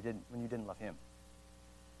loved you when you didn't love him.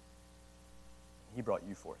 He brought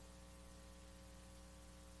you forth.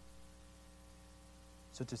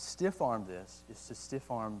 So to stiff-arm this is to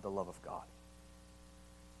stiff-arm the love of God.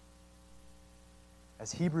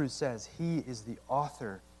 As Hebrews says, he is the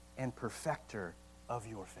author and perfecter of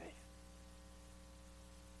your faith.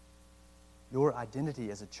 Your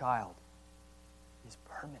identity as a child is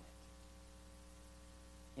permanent.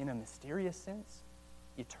 In a mysterious sense,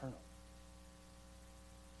 eternal.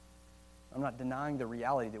 I'm not denying the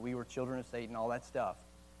reality that we were children of Satan, all that stuff.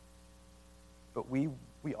 But we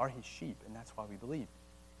are his sheep, and that's why we believe.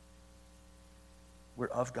 We're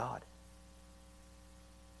of God.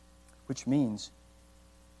 Which means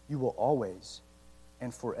you will always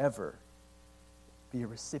and forever be a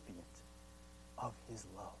recipient of his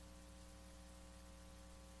love.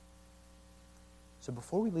 So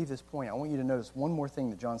before we leave this point, I want you to notice one more thing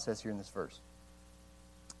that John says here in this verse.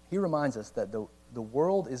 He reminds us that the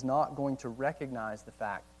world is not going to recognize the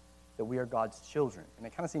fact that we are God's children. And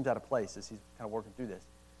it kind of seems out of place as he's kind of working through this.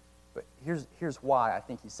 But here's why I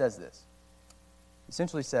think he says this. He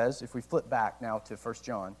essentially says, if we flip back now to 1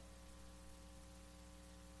 John,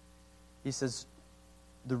 he says,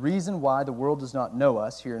 the reason why the world does not know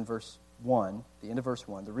us, here in verse 1, the end of verse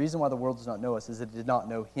 1, the reason why the world does not know us is that it did not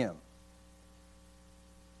know him.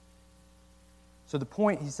 So the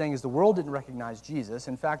point he's saying is the world didn't recognize Jesus.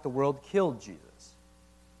 In fact, the world killed Jesus.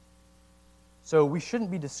 So we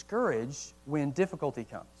shouldn't be discouraged when difficulty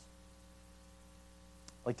comes.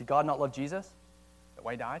 Like, did God not love Jesus? Is that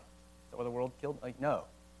why he died? Is that why the world killed? Like, no.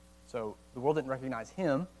 So the world didn't recognize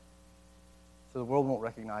him, so the world won't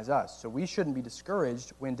recognize us. So we shouldn't be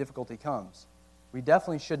discouraged when difficulty comes. We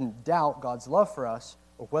definitely shouldn't doubt God's love for us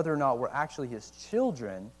or whether or not we're actually his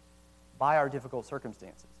children by our difficult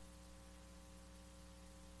circumstances.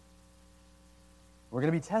 We're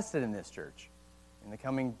going to be tested in this church in the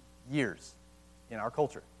coming years in our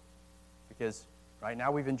culture. Because right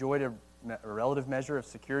now we've enjoyed a relative measure of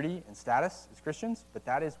security and status as Christians, but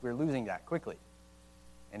we're losing that quickly.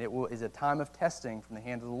 And it is a time of testing from the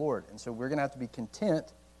hand of the Lord. And so we're going to have to be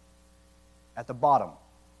content at the bottom.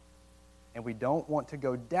 And we don't want to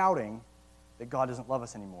go doubting that God doesn't love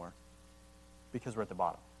us anymore because we're at the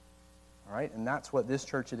bottom. All right? And that's what this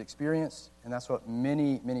church had experienced, and that's what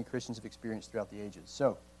many, many Christians have experienced throughout the ages.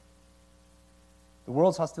 So, the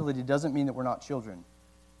world's hostility doesn't mean that we're not children.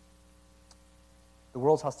 The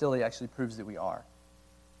world's hostility actually proves that we are.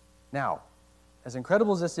 Now, as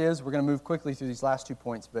incredible as this is, we're going to move quickly through these last 2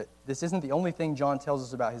 points, but this isn't the only thing John tells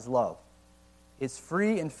us about his love. It's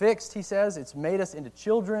free and fixed, he says. It's made us into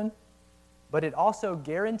children, but it also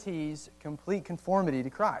guarantees complete conformity to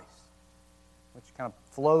Christ, which kind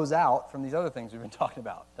of flows out from these other things we've been talking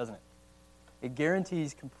about, doesn't it? It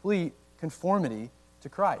guarantees complete conformity to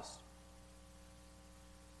Christ.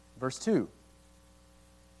 Verse 2.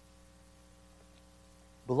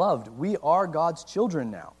 Beloved, we are God's children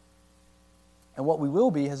now. And what we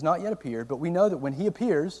will be has not yet appeared, but we know that when he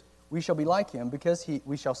appears, we shall be like him because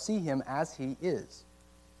we shall see him as he is.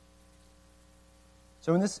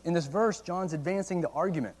 So in this verse, John's advancing the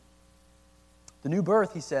argument. The new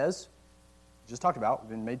birth, he says, we just talked about,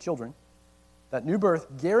 we've been made children. That new birth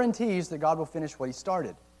guarantees that God will finish what he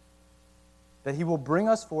started. That he will bring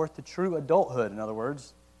us forth to true adulthood, in other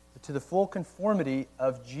words, to the full conformity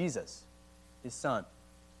of Jesus, his son.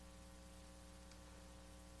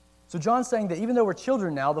 So John's saying that even though we're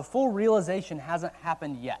children now, the full realization hasn't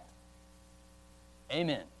happened yet.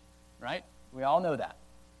 Amen. Right? We all know that.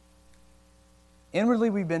 Inwardly,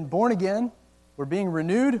 we've been born again. We're being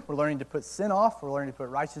renewed. We're learning to put sin off. We're learning to put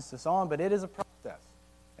righteousness on. But it is a process.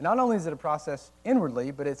 And not only is it a process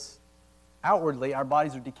inwardly, but it's outwardly. Our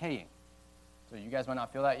bodies are decaying. So you guys might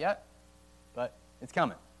not feel that yet, but it's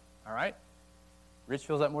coming. All right? Rich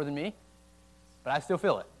feels that more than me, but I still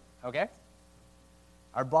feel it. Okay?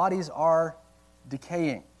 Our bodies are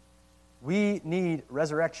decaying. We need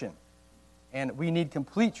resurrection. And we need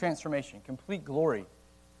complete transformation, complete glory.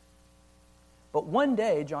 But one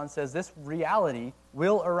day, John says, this reality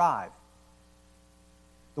will arrive.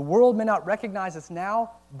 The world may not recognize us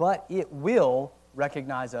now, but it will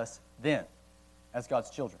recognize us then as God's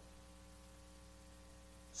children.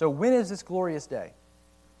 So when is this glorious day?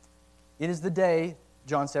 It is the day,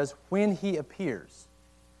 John says, when he appears.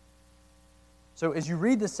 So as you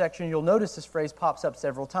read this section, you'll notice this phrase pops up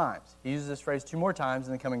several times. He uses this phrase 2 more times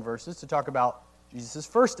in the coming verses to talk about Jesus'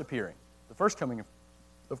 first appearing, the first coming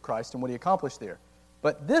of Christ and what he accomplished there.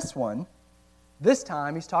 But this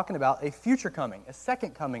time he's talking about a future coming, a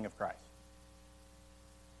second coming of Christ.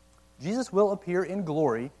 Jesus will appear in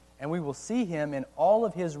glory, and we will see him in all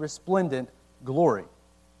of his resplendent glory.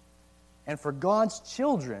 And for God's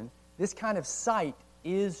children, this kind of sight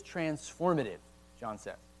is transformative, John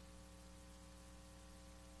says.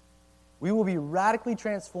 We will be radically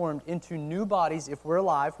transformed into new bodies if we're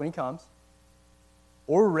alive when he comes,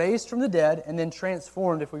 or raised from the dead and then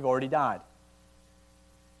transformed if we've already died.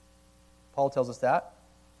 Paul tells us that.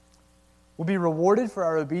 We'll be rewarded for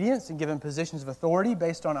our obedience and given positions of authority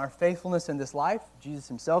based on our faithfulness in this life. Jesus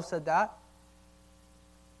himself said that.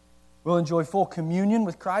 We'll enjoy full communion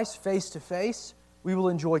with Christ face to face. We will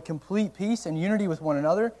enjoy complete peace and unity with one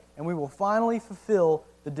another, and we will finally fulfill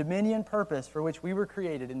the dominion purpose for which we were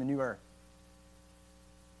created in the new earth.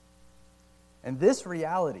 And this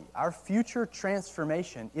reality, our future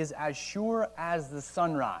transformation, is as sure as the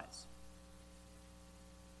sunrise.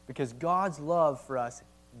 Because God's love for us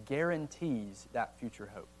guarantees that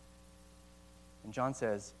future hope. And John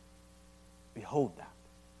says, behold that.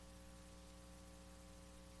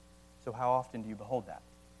 So how often do you behold that?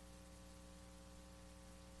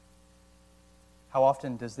 How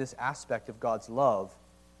often does this aspect of God's love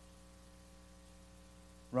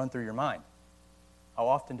run through your mind? How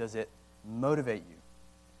often does it motivate you?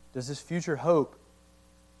 Does this future hope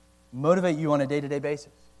motivate you on a day-to-day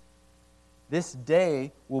basis? This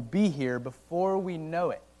day will be here before we know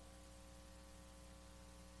it.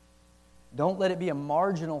 Don't let it be a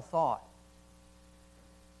marginal thought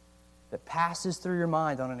that passes through your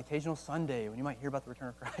mind on an occasional Sunday when you might hear about the return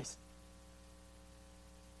of Christ.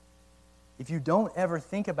 If you don't ever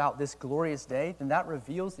think about this glorious day, then that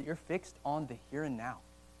reveals that you're fixed on the here and now.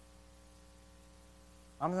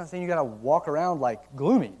 I'm not saying you got to walk around like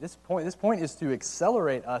gloomy. This point is to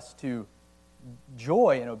accelerate us to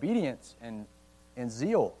joy and obedience and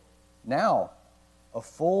zeal. Now, a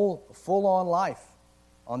full-on life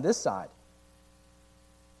on this side.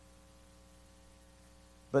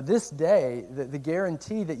 But this day, the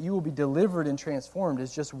guarantee that you will be delivered and transformed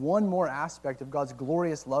is just one more aspect of God's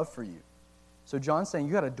glorious love for you. So John's saying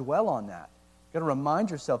you got to dwell on that. You got to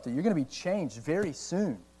remind yourself that you're going to be changed very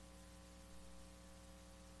soon.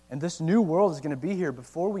 And this new world is going to be here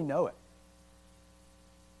before we know it.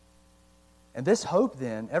 And this hope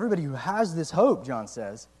then, everybody who has this hope, John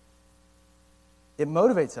says, it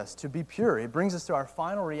motivates us to be pure. It brings us to our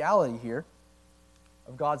final reality here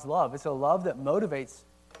of God's love. It's a love that motivates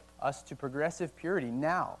us to progressive purity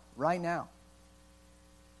now, right now.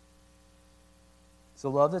 It's a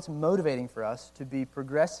love that's motivating for us to be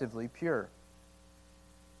progressively pure.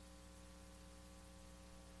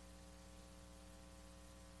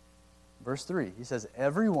 Verse 3, he says,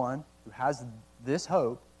 everyone who has this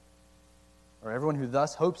hope, or everyone who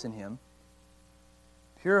thus hopes in him,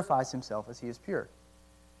 purifies himself as he is pure.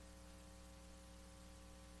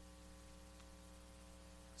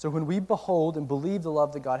 So when we behold and believe the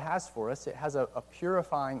love that God has for us, it has a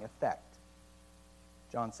purifying effect,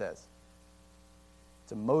 John says.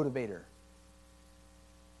 It's a motivator.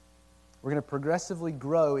 We're going to progressively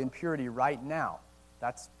grow in purity right now.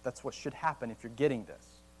 That's what should happen if you're getting this.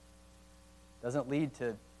 Doesn't lead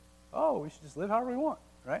to, we should just live however we want,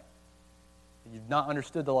 right? You've not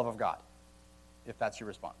understood the love of God, if that's your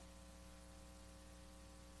response.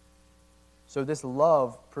 So this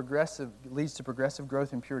love leads to progressive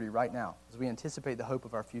growth and purity right now as we anticipate the hope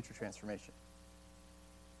of our future transformation.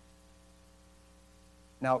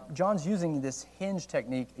 Now, John's using this hinge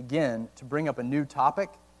technique again to bring up a new topic,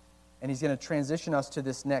 and he's going to transition us to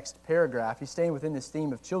this next paragraph. He's staying within this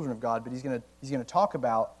theme of children of God, but he's going to talk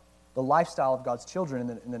about the lifestyle of God's children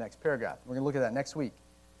in the next paragraph. We're going to look at that next week.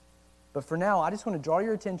 But for now, I just want to draw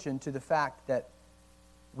your attention to the fact that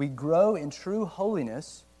we grow in true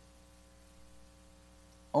holiness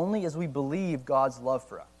only as we believe God's love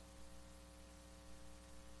for us.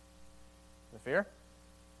 Is that fair?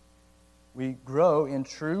 We grow in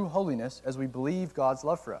true holiness as we believe God's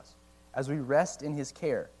love for us, as we rest in His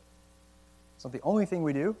care. It's not the only thing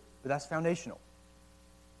we do, but that's foundational.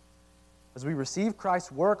 As we receive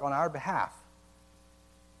Christ's work on our behalf.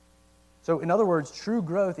 So, in other words, true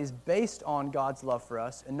growth is based on God's love for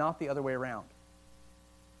us and not the other way around.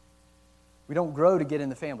 We don't grow to get in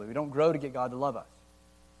the family. We don't grow to get God to love us.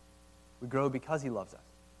 We grow because He loves us.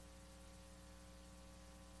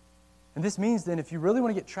 And this means then if you really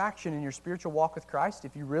want to get traction in your spiritual walk with Christ,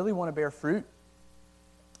 if you really want to bear fruit,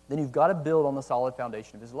 then you've got to build on the solid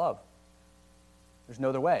foundation of His love. There's no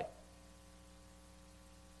other way.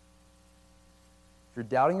 If you're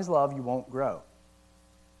doubting His love, you won't grow.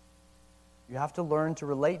 You have to learn to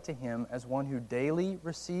relate to Him as one who daily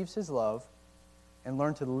receives His love and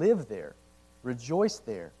learn to live there, rejoice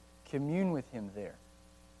there, commune with Him there.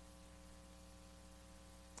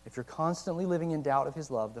 If you're constantly living in doubt of His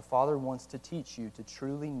love, the Father wants to teach you to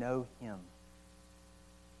truly know Him,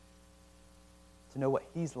 to know what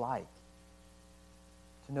He's like,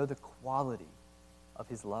 to know the quality of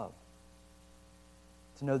His love,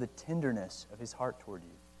 to know the tenderness of His heart toward you.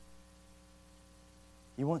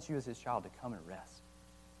 He wants you as His child to come and rest.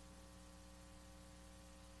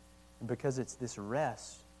 And because it's this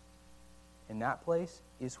rest in that place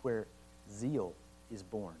is where zeal is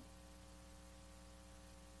born.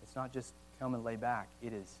 It's not just come and lay back.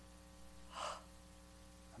 It is,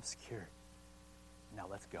 I'm secured. Now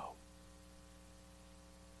let's go.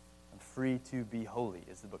 I'm free to be holy,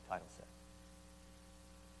 as the book title says.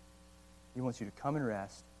 He wants you to come and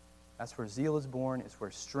rest. That's where zeal is born. It's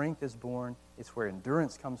where strength is born. It's where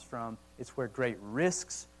endurance comes from. It's where great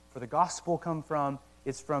risks for the gospel come from.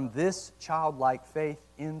 It's from this childlike faith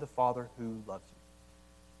in the Father who loves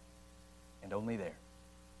you. And only there.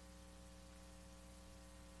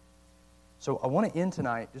 So I want to end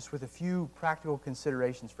tonight just with a few practical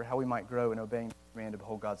considerations for how we might grow in obeying the command to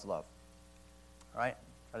behold God's love. All right?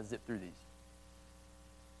 Try to zip through these.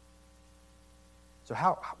 So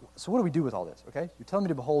what do we do with all this? Okay, you're telling me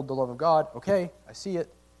to behold the love of God. Okay, I see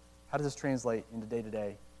it. How does this translate into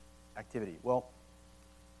day-to-day activity? Well,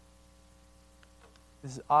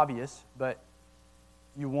 this is obvious, but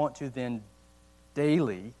you want to then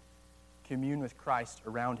daily commune with Christ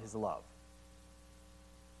around His love.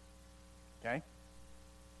 Okay?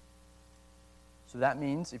 So that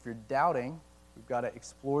means if you're doubting, we've got to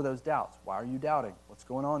explore those doubts. Why are you doubting? What's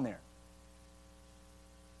going on there?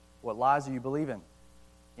 What lies are you believing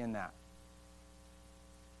in that?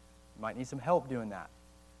 You might need some help doing that.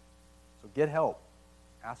 So get help.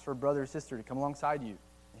 Ask for a brother or sister to come alongside you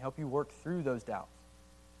and help you work through those doubts.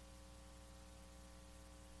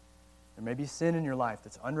 There may be sin in your life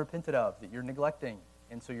that's unrepented of, that you're neglecting,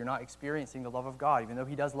 and so you're not experiencing the love of God, even though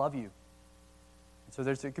He does love you. And so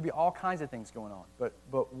there could be all kinds of things going on.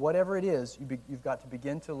 But whatever it is, you've got to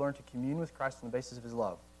begin to learn to commune with Christ on the basis of His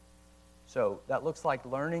love. So that looks like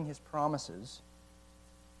learning His promises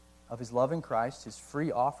of His love in Christ, His free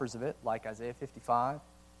offers of it, like Isaiah 55.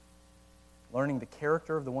 Learning the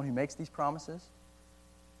character of the one who makes these promises.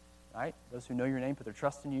 Right? Those who know your name put their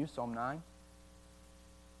trust in you, Psalm 9.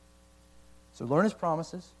 So learn His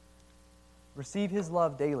promises. Receive His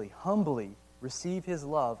love daily. Humbly receive His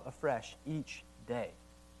love afresh each day.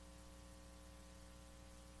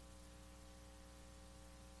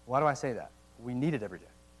 Why do I say that? We need it every day.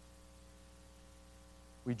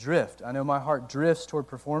 We drift. I know my heart drifts toward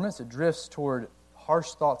performance. It drifts toward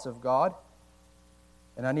harsh thoughts of God.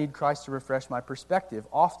 And I need Christ to refresh my perspective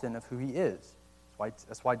often of who He is.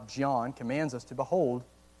 That's why John commands us to behold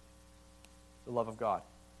the love of God.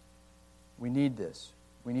 We need this.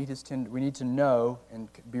 We need to know and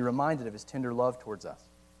be reminded of His tender love towards us.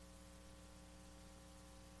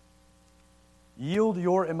 Yield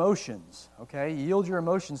your emotions, okay? Yield your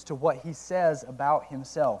emotions to what He says about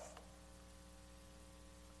Himself.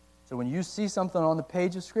 So when you see something on the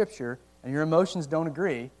page of Scripture and your emotions don't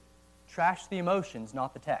agree, trash the emotions,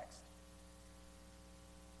 not the text.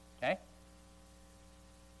 Okay?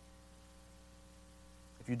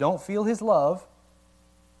 If you don't feel His love,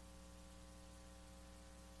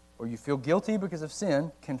 or you feel guilty because of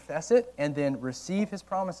sin, confess it, and then receive his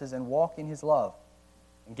promises and walk in his love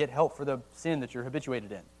and get help for the sin that you're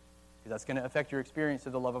habituated in, because that's going to affect your experience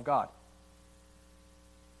of the love of God.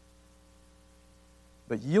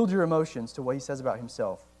 But yield your emotions to what he says about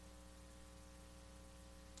himself.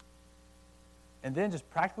 And then just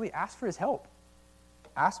practically ask for his help.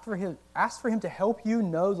 Ask for him to help you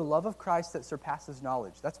know the love of Christ that surpasses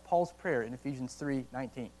knowledge. That's Paul's prayer in Ephesians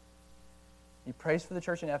 3:19. He prays for the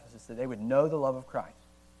church in Ephesus that they would know the love of Christ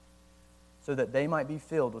so that they might be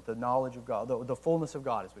filled with the knowledge of God. The fullness of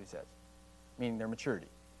God is what he says, meaning their maturity.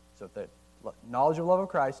 So the knowledge of the love of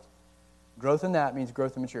Christ, growth in that means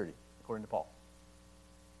growth in maturity, according to Paul.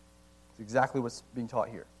 It's exactly what's being taught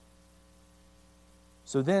here.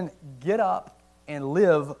 So then get up and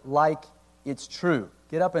live like it's true.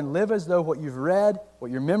 Get up and live as though what you've read,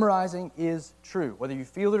 what you're memorizing is true, whether you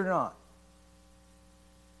feel it or not.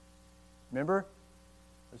 Remember,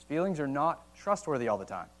 those feelings are not trustworthy all the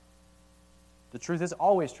time. The truth is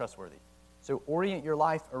always trustworthy. So orient your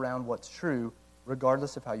life around what's true,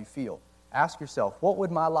 regardless of how you feel. Ask yourself, what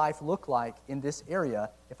would my life look like in this area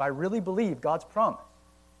if I really believe God's promise?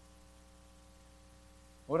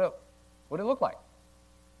 What would it look like?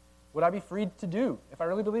 Would I be freed to do if I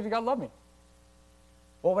really believed that God loved me?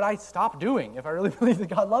 What would I stop doing if I really believed that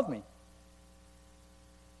God loved me?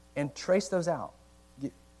 And trace those out.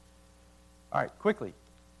 All right, quickly.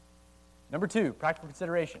 Number 2, practical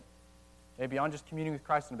consideration. Okay, beyond just communing with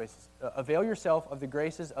Christ on a basis. Avail yourself of the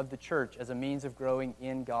graces of the church as a means of growing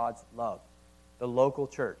in God's love. The local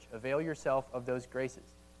church. Avail yourself of those graces.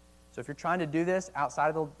 So if you're trying to do this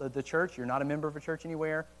outside of the church, you're not a member of a church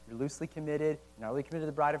anywhere, you're loosely committed, you're not really committed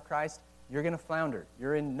to the bride of Christ, you're going to flounder.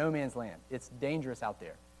 You're in no man's land. It's dangerous out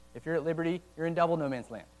there. If you're at liberty, you're in double no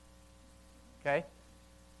man's land. Okay?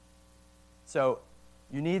 So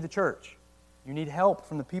you need the church. You need help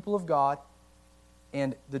from the people of God,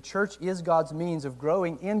 and the church is God's means of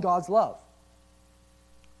growing in God's love.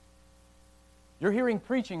 You're hearing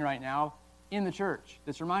preaching right now in the church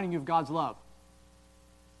that's reminding you of God's love.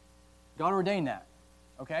 God ordained that,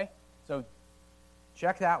 okay? So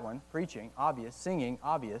check that one. Preaching, obvious. Singing,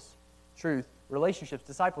 obvious. Truth. Relationships,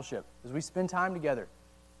 discipleship. As we spend time together.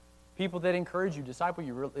 People that encourage you, disciple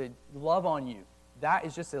you, love on you. That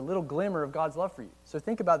is just a little glimmer of God's love for you. So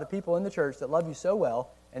think about the people in the church that love you so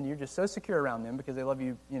well, and you're just so secure around them because they love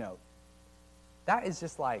you, That is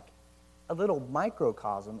just like a little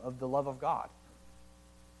microcosm of the love of God.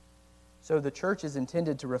 So the church is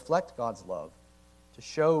intended to reflect God's love, to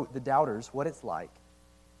show the doubters what it's like.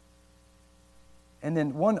 And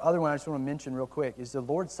then one other one I just want to mention real quick is the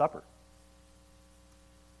Lord's Supper.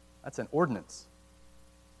 That's an ordinance.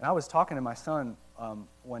 And I was talking to my son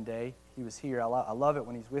one day. He was here. I love it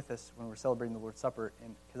when he's with us when we're celebrating the Lord's Supper,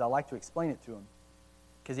 and because I like to explain it to him.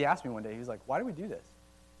 Because he asked me one day, he was like, why do we do this?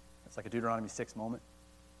 It's like a Deuteronomy 6 moment.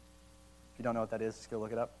 If you don't know what that is, just go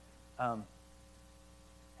look it up. And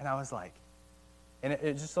I was like, and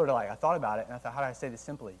it just sort of like, I thought about it, and I thought, how do I say this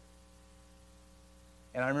simply?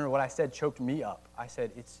 And I remember what I said choked me up. I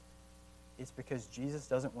said, it's because Jesus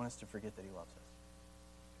doesn't want us to forget that he loves us.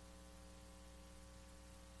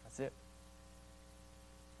 That's it.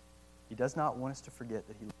 He does not want us to forget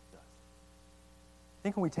that he loves us. I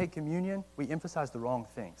think when we take communion, we emphasize the wrong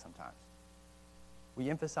thing sometimes. We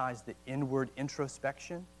emphasize the inward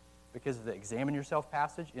introspection because of the examine yourself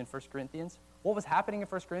passage in 1 Corinthians. What was happening in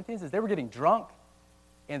 1 Corinthians is they were getting drunk,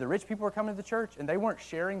 and the rich people were coming to the church, and they weren't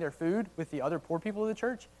sharing their food with the other poor people of the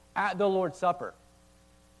church at the Lord's Supper.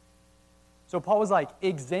 So Paul was like,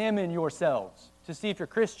 examine yourselves to see if you're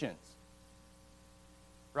Christians.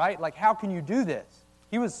 Right? Like, how can you do this?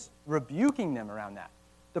 He was rebuking them around that.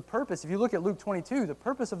 The purpose, if you look at Luke 22, the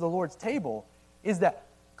purpose of the Lord's table is that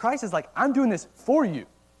Christ is like, I'm doing this for you.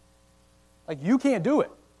 Like, you can't do it.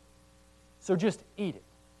 So just eat it.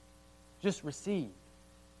 Just receive.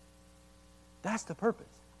 That's the purpose.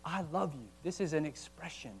 I love you. This is an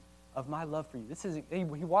expression of my love for you. He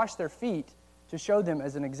washed their feet to show them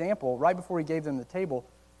as an example right before he gave them the table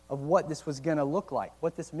of what this was going to look like,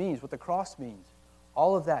 what this means, what the cross means.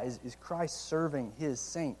 All of that is Christ serving his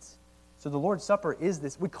saints. So the Lord's Supper is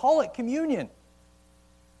this. We call it communion.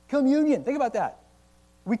 Communion. Think about that.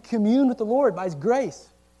 We commune with the Lord by his grace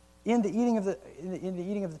in the eating of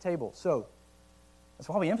the table. So that's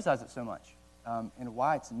why we emphasize it so much, and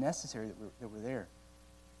why it's necessary that we're there.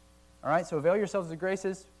 All right, so avail yourselves of the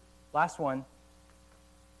graces. Last one.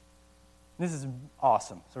 This is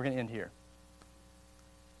awesome. So we're going to end here.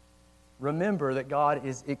 Remember that God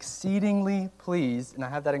is exceedingly pleased, and I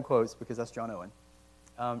have that in quotes because that's John Owen.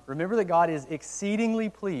 Remember that God is exceedingly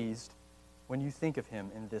pleased when you think of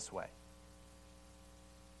him in this way.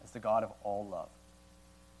 as the God of all love.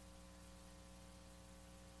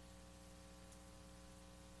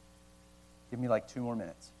 Give me like 2 more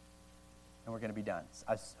minutes, and we're going to be done.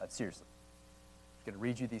 Seriously. I'm going to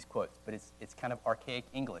read you these quotes, but it's kind of archaic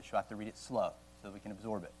English, so I have to read it slow so that we can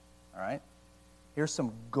absorb it. All right? Here's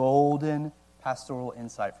some golden pastoral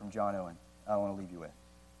insight from John Owen I want to leave you with.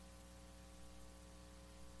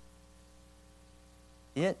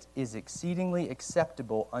 It is exceedingly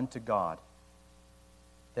acceptable unto God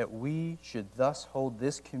that we should thus hold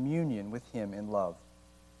this communion with him in love,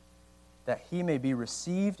 that he may be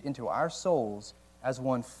received into our souls as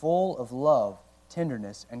one full of love,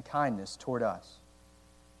 tenderness, and kindness toward us.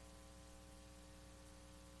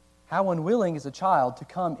 How unwilling is a child to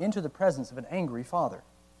come into the presence of an angry father.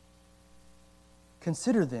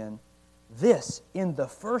 Consider then this in the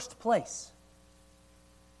first place.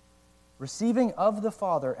 Receiving of the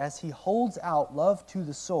Father as he holds out love to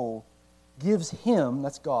the soul, gives him,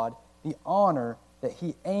 that's God, the honor that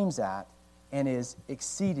he aims at and is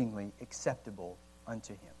exceedingly acceptable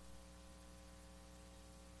unto him.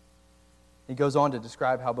 He goes on to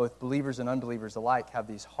describe how both believers and unbelievers alike have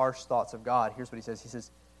these harsh thoughts of God. Here's what he says. He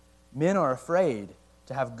says, men are afraid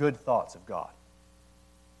to have good thoughts of God.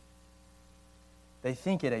 They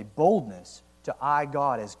think it a boldness to eye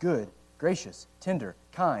God as good, gracious, tender,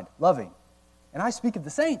 kind, loving. And I speak of the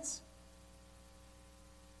saints.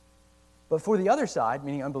 But for the other side,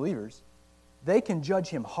 meaning unbelievers, they can judge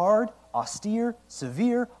him hard, austere,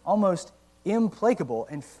 severe, almost implacable,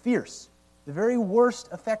 and fierce. The very worst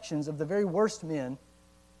affections of the very worst men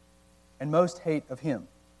and most hate of him.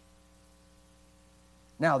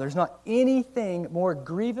 Now, there's not anything more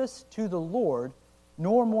grievous to the Lord,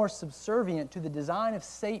 nor more subservient to the design of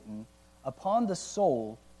Satan upon the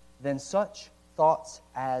soul than such thoughts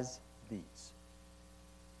as these.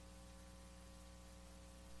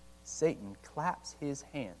 Satan claps his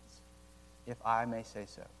hands, if I may say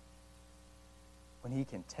so, when he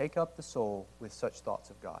can take up the soul with such thoughts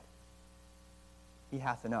of God. He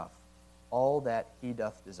hath enough, all that he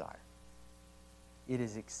doth desire. It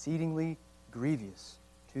is exceedingly grievous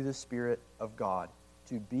to the Spirit of God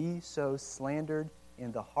to be so slandered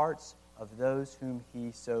in the hearts of those whom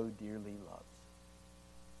he so dearly loves.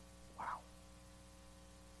 Wow.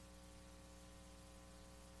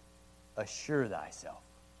 Assure thyself,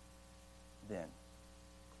 then,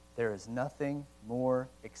 there is nothing more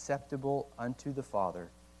acceptable unto the Father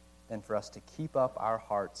than for us to keep up our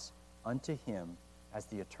hearts unto him as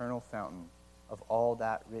the eternal fountain of all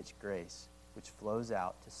that rich grace which flows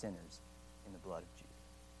out to sinners in the blood of Jesus.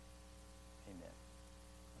 Amen.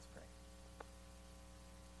 Let's pray.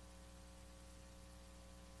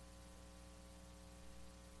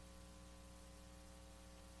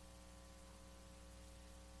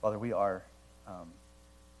 Father, we are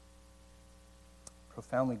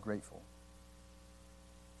profoundly grateful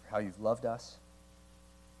for how you've loved us.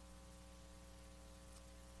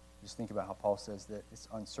 Just think about how Paul says that it's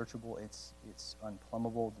unsearchable, it's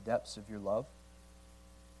unplumbable, the depths of your love.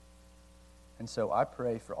 And so I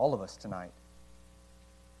pray for all of us tonight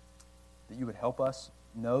that you would help us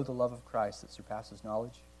know the love of Christ that surpasses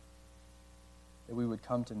knowledge, that we would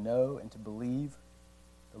come to know and to believe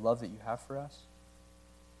the love that you have for us,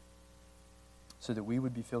 so that we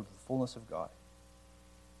would be filled with the fullness of God,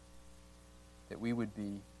 that we would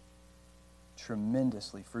be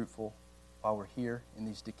tremendously fruitful while we're here in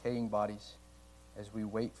these decaying bodies as we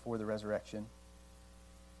wait for the resurrection,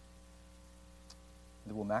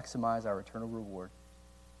 that will maximize our eternal reward.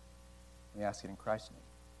 We ask it in Christ's name.